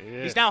shot.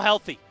 Yeah. He's now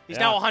healthy. He's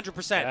now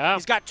 100%. Yeah.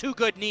 He's got 2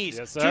 good knees,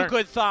 2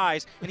 good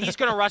thighs, and he's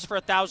going to rush for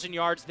 1,000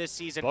 yards this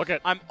season.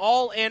 I'm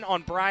all in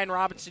on Brian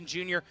Robinson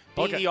Jr.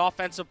 being the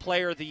offensive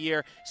player of the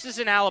year. This is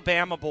an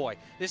Alabama boy.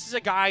 This is a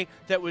guy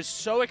that was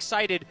so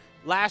excited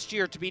last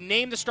year to be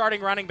named the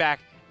starting running back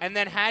and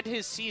then had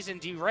his season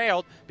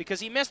derailed because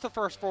he missed the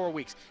first 4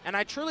 weeks. And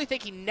I truly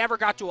think he never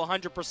got to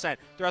 100%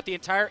 throughout the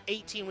entire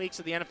 18 weeks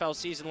of the NFL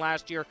season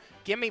last year.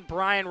 Give me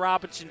Brian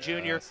Robinson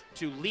Jr.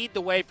 to lead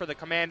the way for the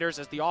Commanders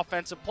as the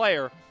offensive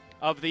player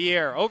of the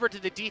year. Over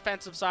to the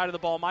defensive side of the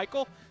ball.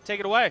 Michael,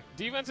 take it away.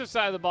 Defensive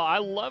side of the ball. I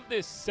love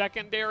this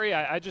secondary.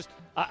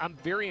 I'm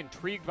very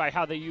intrigued by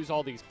how they use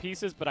all these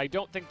pieces, but I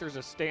don't think there's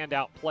a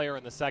standout player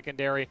in the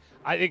secondary.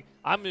 I think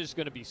I'm just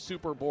going to be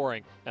super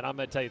boring, and I'm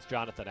going to tell you it's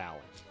Jonathan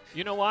Allen.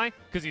 You know why?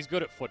 Because he's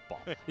good at football.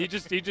 He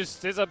just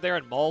sits up there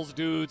and mauls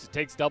dudes,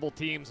 takes double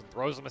teams and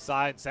throws them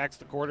aside and sacks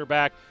the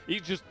quarterback.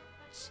 He's just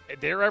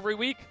there every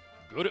week,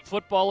 good at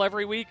football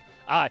every week.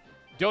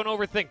 Don't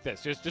overthink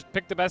this. Just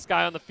pick the best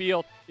guy on the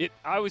field. I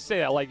always say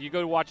that, like, you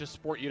go to watch a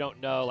sport you don't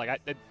know. Like,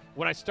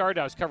 when I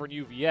started, I was covering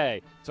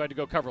UVA, so I had to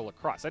go cover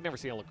lacrosse. I'd never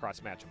seen a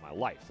lacrosse match in my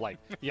life. Like,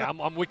 I'm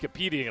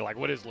Wikipediaing, like,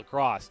 what is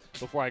lacrosse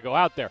before I go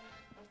out there.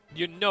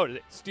 You know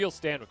that Steele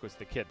Stanwyck was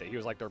the kid that he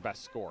was like their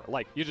best scorer.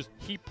 Like,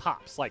 he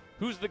pops. Like,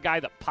 who's the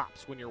guy that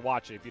pops when you're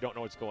watching if you don't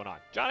know what's going on?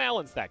 John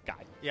Allen's that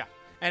guy. Yeah,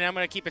 and I'm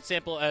going to keep it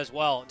simple as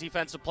well.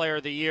 Defensive player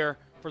of the year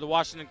for the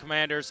Washington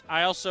Commanders.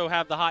 I also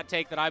have the hot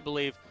take that I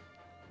believe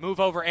move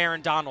over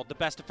Aaron Donald, the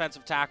best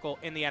defensive tackle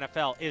in the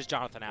NFL, is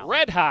Jonathan Allen.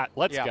 Red hot.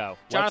 Let's go.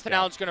 Jonathan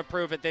Allen's going to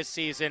prove it this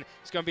season.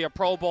 He's going to be a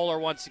Pro Bowler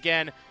once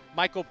again.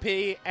 Michael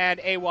P.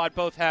 and AWadd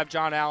both have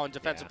John Allen,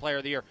 defensive player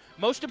of the year.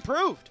 Most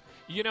improved.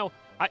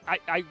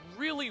 I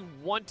really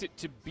want it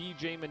to be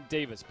Jamin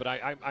Davis, but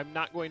I'm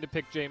not going to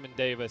pick Jamin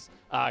Davis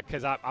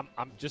because I'm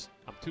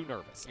too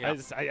nervous. Yeah.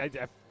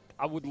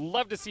 I would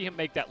love to see him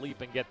make that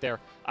leap and get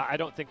there. I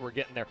don't think we're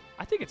getting there.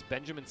 I think it's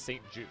Benjamin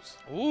St. Juste.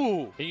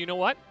 Ooh. And you know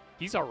what?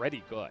 He's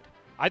already good.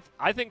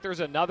 I think there's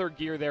another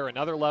gear there,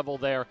 another level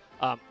there.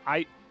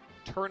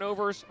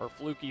 Turnovers are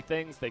fluky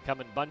things. They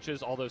come in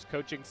bunches, all those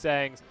coaching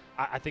sayings.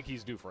 I think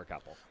he's due for a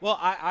couple. Well,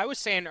 I was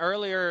saying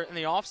earlier in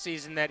the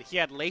offseason that he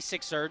had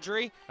LASIK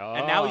surgery,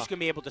 and now he's going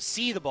to be able to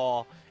see the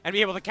ball and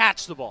be able to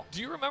catch the ball.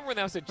 Do you remember when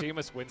that was a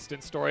Jameis Winston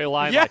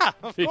storyline? Yeah,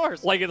 of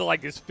course. Like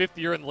his 5th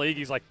year in the league,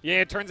 he's like,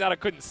 it turns out I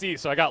couldn't see,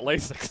 so I got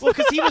LASIK. Well,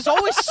 because he was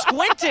always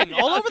squinting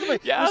all over the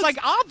place. Yes. It was,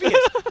 like, obvious.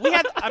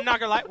 I'm not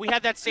going to lie, we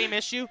had that same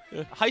issue.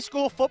 High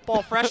school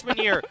football freshman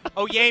year.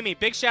 Oyemi,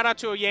 big shout-out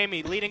to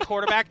Oyemi, leading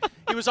quarterback.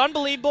 He was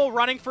unbelievable,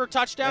 running for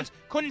touchdowns.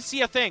 Couldn't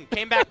see a thing.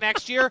 Came back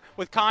next year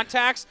with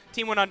contacts.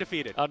 Team went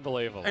undefeated.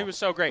 Unbelievable. He was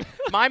so great.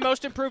 My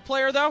most improved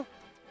player, though,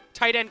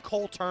 tight end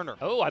Cole Turner.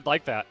 Oh, I'd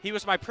like that. He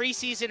was my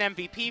preseason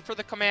MVP for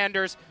the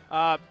Commanders.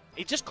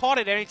 He just caught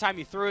it anytime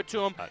you threw it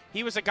to him.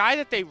 He was a guy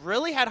that they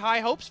really had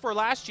high hopes for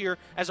last year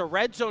as a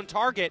red zone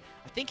target.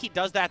 I think he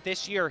does that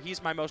this year.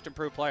 He's my most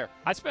improved player.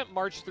 I spent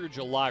March through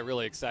July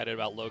really excited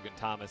about Logan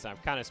Thomas.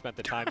 I've kind of spent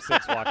the time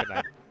since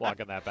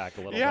walking that back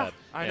a little bit.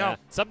 I know.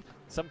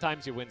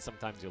 Sometimes you win,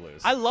 sometimes you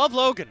lose. I love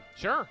Logan.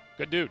 Sure.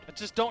 Good dude. I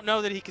just don't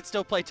know that he can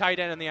still play tight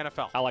end in the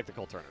NFL. I like the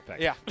Cole Turner pick.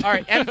 Yeah. All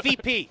right,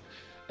 MVP.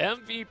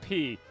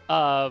 MVP,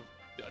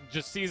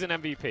 just season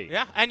MVP.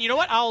 Yeah, and you know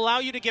what? I'll allow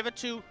you to give it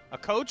to a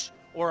coach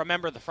or a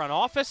member of the front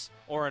office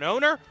or an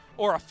owner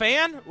or a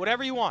fan,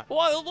 whatever you want.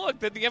 Well, look,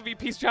 the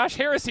MVP's Josh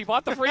Harris. He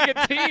bought the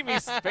freaking team. He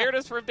spared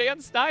us from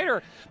Dan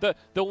Snyder.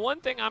 The one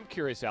thing I'm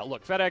curious about,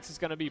 look, FedEx is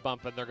going to be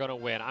bumping. They're going to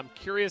win. I'm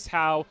curious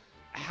how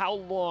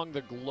long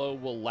the glow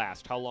will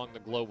last, how long the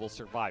glow will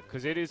survive,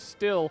 because it is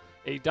still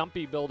a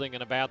dumpy building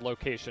in a bad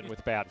location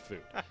with bad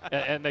food.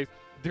 and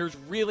there's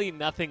really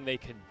nothing they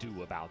can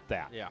do about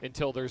that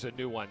until there's a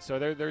new one. So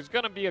there's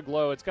going to be a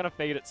glow. It's going to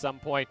fade at some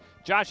point.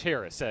 Josh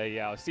Harris,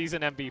 a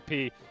season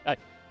MVP.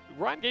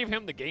 Ron gave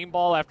him the game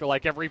ball after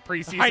like every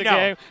preseason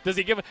game. Does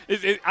he give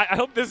it? I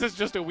hope this is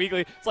just a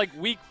weekly. It's like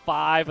week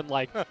 5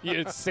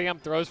 and Sam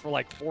throws for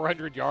like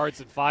 400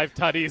 yards and 5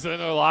 tutties, and in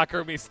the locker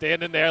room he's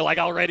standing there like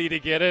all ready to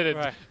get it,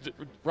 and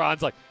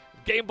Ron's like,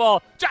 game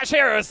ball. Josh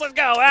Harris, let's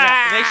go.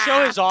 They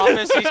show his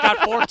office. He's got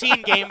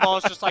 14 game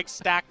balls just like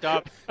stacked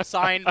up,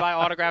 signed by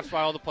autographs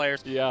by all the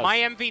players. Yes. My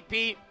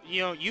MVP,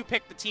 you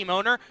pick the team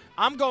owner.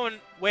 I'm going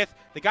with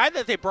the guy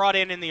that they brought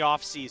in the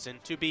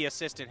offseason to be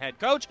assistant head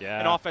coach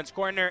and offense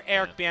coordinator,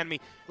 Eric Bieniemy.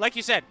 Like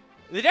you said,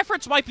 the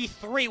difference might be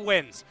 3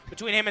 wins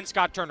between him and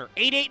Scott Turner.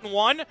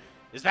 8-8-1.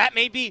 Is that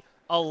maybe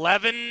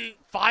 11-5-1?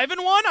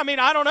 I mean,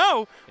 I don't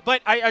know.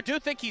 But I do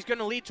think he's going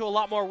to lead to a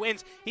lot more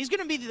wins. He's going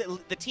to be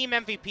the team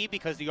MVP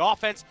because the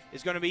offense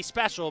is going to be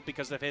special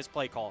because of his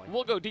play calling.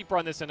 We'll go deeper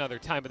on this another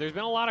time, but there's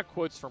been a lot of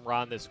quotes from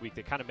Ron this week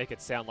that kind of make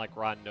it sound like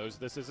Ron knows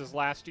this is his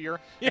last year.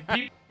 Yeah.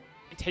 And people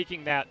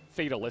taking that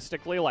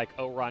fatalistically, like,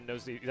 oh, Ron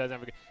knows he doesn't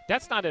have a good.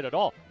 That's not it at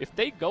all. If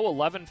they go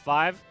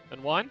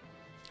 11-5-1,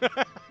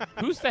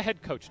 who's the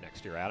head coach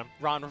next year, Adam?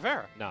 Ron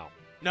Rivera. No.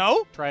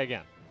 No? Try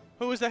again.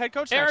 Who was the head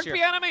coach Eric next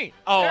year? Bieniemy.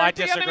 Oh, Eric I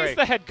disagree. Bieniemy's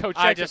the head coach.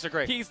 I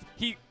disagree.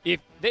 If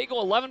they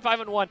go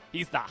 11-5-1,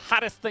 he's the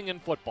hottest thing in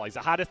football. He's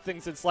the hottest thing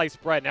since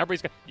sliced bread. And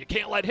everybody's going, you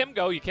can't let him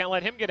go. You can't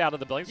let him get out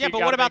of the building. Yeah,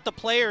 but what about the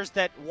players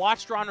that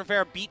watched Ron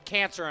Rivera beat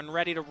cancer and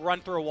ready to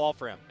run through a wall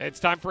for him? It's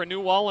time for a new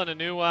wall and a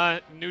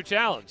new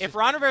challenge. If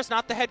Ron Rivera's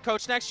not the head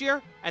coach next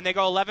year and they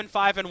go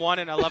 11-5-1,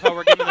 and I love how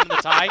we're giving them the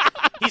tie,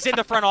 he's in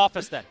the front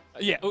office then.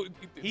 Yeah.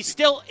 He's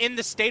still in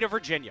the state of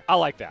Virginia. I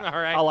like that.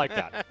 All right. I like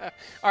that.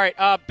 All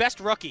right, best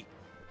rookie.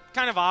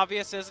 Kind of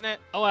obvious, isn't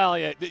it? Oh, well,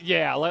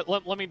 yeah.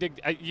 Let me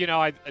dig.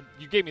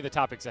 You gave me the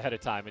topics ahead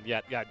of time, and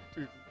yet,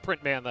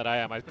 print man that I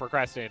am, I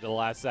procrastinated to the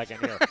last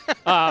second here.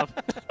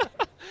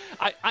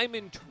 I'm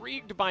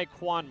intrigued by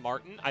Quan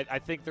Martin. I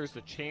think there's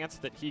a chance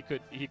that he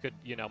could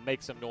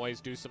make some noise,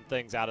 do some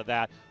things out of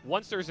that.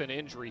 Once there's an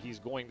injury, he's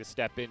going to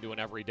step into an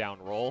every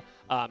down role.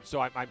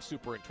 So I'm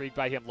super intrigued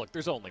by him. Look,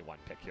 there's only one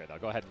pick here, though.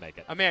 Go ahead and make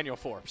it. Emmanuel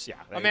Forbes. Yeah,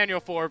 Emmanuel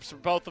Forbes for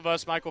both of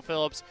us, Michael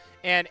Phillips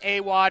and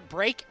AWadd,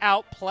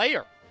 breakout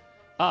player.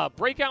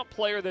 Breakout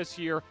player this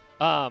year.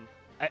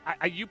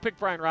 You picked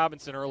Brian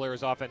Robinson earlier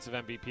as offensive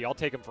MVP. I'll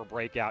take him for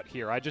breakout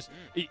here. I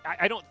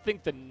don't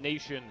think the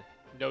nation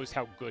knows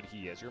how good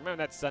he is. You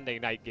remember that Sunday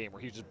night game where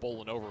he was just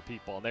bowling over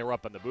people and they were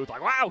up in the booth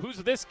like, wow, who's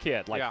this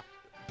kid?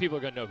 People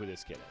are going to know who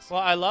this kid is.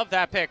 Well, I love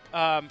that pick.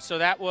 So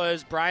that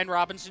was Brian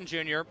Robinson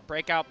Jr.,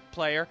 breakout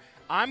player.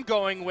 I'm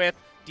going with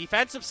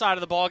defensive side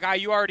of the ball, guy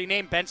you already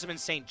named, Benjamin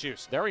St.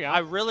 Juste. There we go. I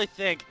really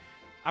think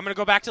I'm going to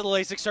go back to the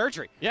LASIK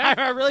surgery. Yeah.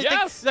 I really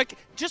think,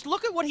 just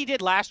look at what he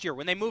did last year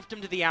when they moved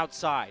him to the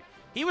outside.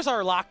 He was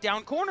our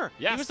lockdown corner.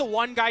 Yes. He was the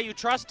one guy you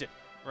trusted,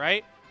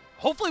 right?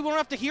 Hopefully we don't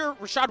have to hear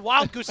Rashad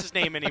Wildgoose's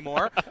name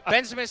anymore.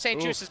 Benjamin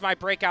St. Juste is my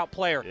breakout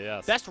player.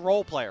 Yes. Best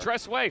role player.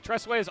 Tress Way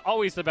is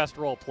always the best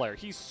role player.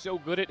 He's so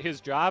good at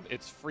his job,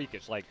 it's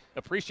freakish.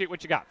 Appreciate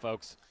what you got,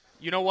 folks.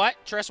 You know what?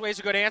 Tress Way's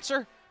a good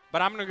answer.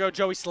 But I'm going to go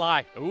Joey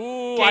Sly.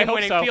 Ooh, I hope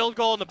Game-winning so. field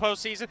goal in the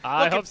postseason.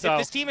 I hope so. If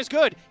this team is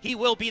good, he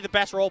will be the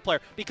best role player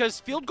because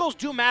field goals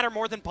do matter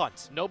more than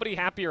punts. Nobody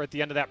happier at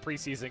the end of that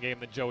preseason game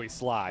than Joey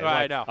Sly.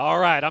 I know. All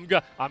right, I'm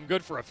good. I'm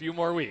good for a few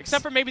more weeks.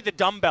 Except for maybe the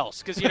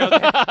dumbbells because,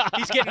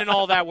 he's getting in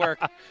all that work.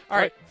 All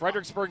right.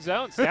 Fredericksburg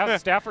zone,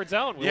 Stafford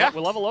zone. We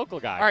love a local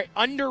guy. All right,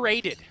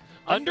 underrated.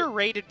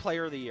 Underrated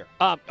player of the year.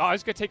 I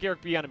was going to take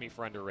Eric Bieniemy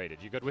for underrated.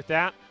 You good with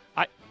that?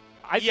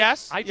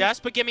 Yes,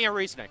 but give me a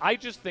reasoning. I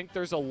just think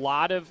there's a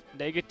lot of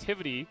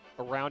negativity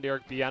around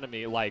Eric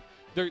Bieniemy.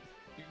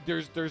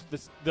 There's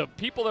the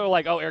people that are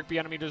like, oh, Eric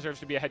Bieniemy deserves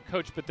to be a head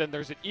coach, but then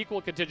there's an equal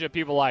contingent of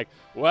people like,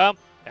 well,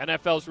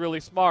 NFL's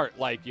really smart.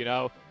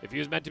 If he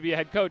was meant to be a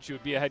head coach, he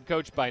would be a head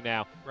coach by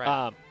now.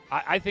 Right.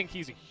 I think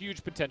he's a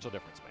huge potential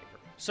difference maker.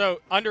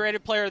 So,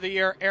 underrated player of the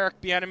year, Eric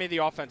Bieniemy, the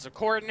offensive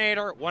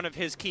coordinator. One of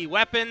his key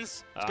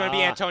weapons is going to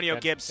be Antonio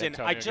Gibson.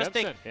 I just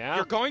think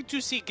you're going to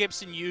see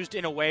Gibson used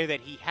in a way that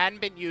he hadn't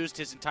been used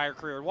his entire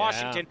career in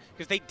Washington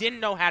because they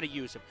didn't know how to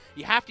use him.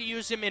 You have to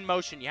use him in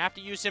motion. You have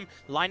to use him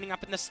lining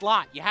up in the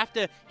slot. You have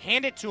to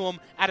hand it to him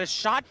at a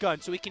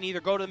shotgun so he can either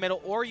go to the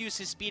middle or use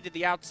his speed to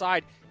the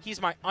outside. He's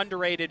my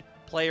underrated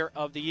player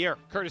of the year.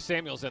 Curtis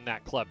Samuel's in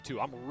that club,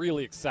 too. I'm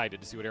really excited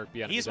to see what Eric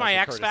Bieniemy does. He's my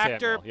X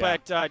factor,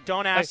 but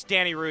don't ask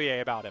Danny Rouillet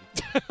about him.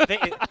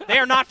 They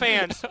are not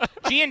fans.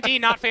 G&D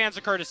not fans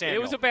of Curtis Samuel.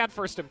 It was a bad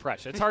first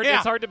impression. It's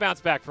hard to bounce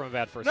back from a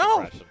bad first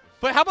impression.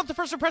 But how about the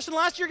first impression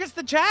last year against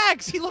the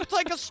Jags? He looked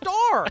like a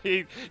star.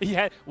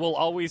 We'll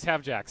always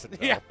have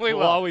Jacksonville. Yeah, we will.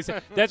 We'll always.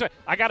 That's right.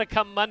 I got to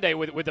come Monday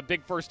with a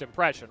big first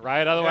impression,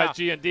 right? Otherwise,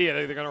 G&D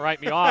they're going to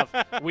write me off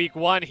week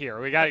 1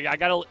 here. I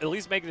got to at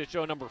least make it to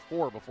show number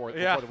 4 before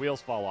the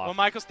wheels fall off. Well,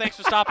 Michaels, thanks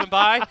for stopping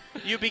by.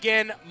 You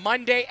begin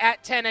Monday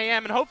at 10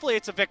 a.m. and hopefully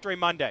it's a Victory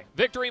Monday.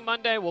 Victory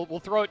Monday. We'll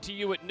throw it to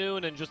you at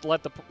noon and just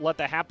let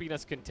the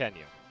happiness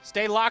continue.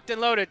 Stay locked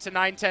and loaded to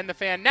 910 The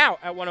Fan now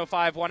at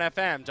 105.1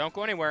 FM. Don't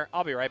go anywhere.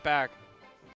 I'll be right back.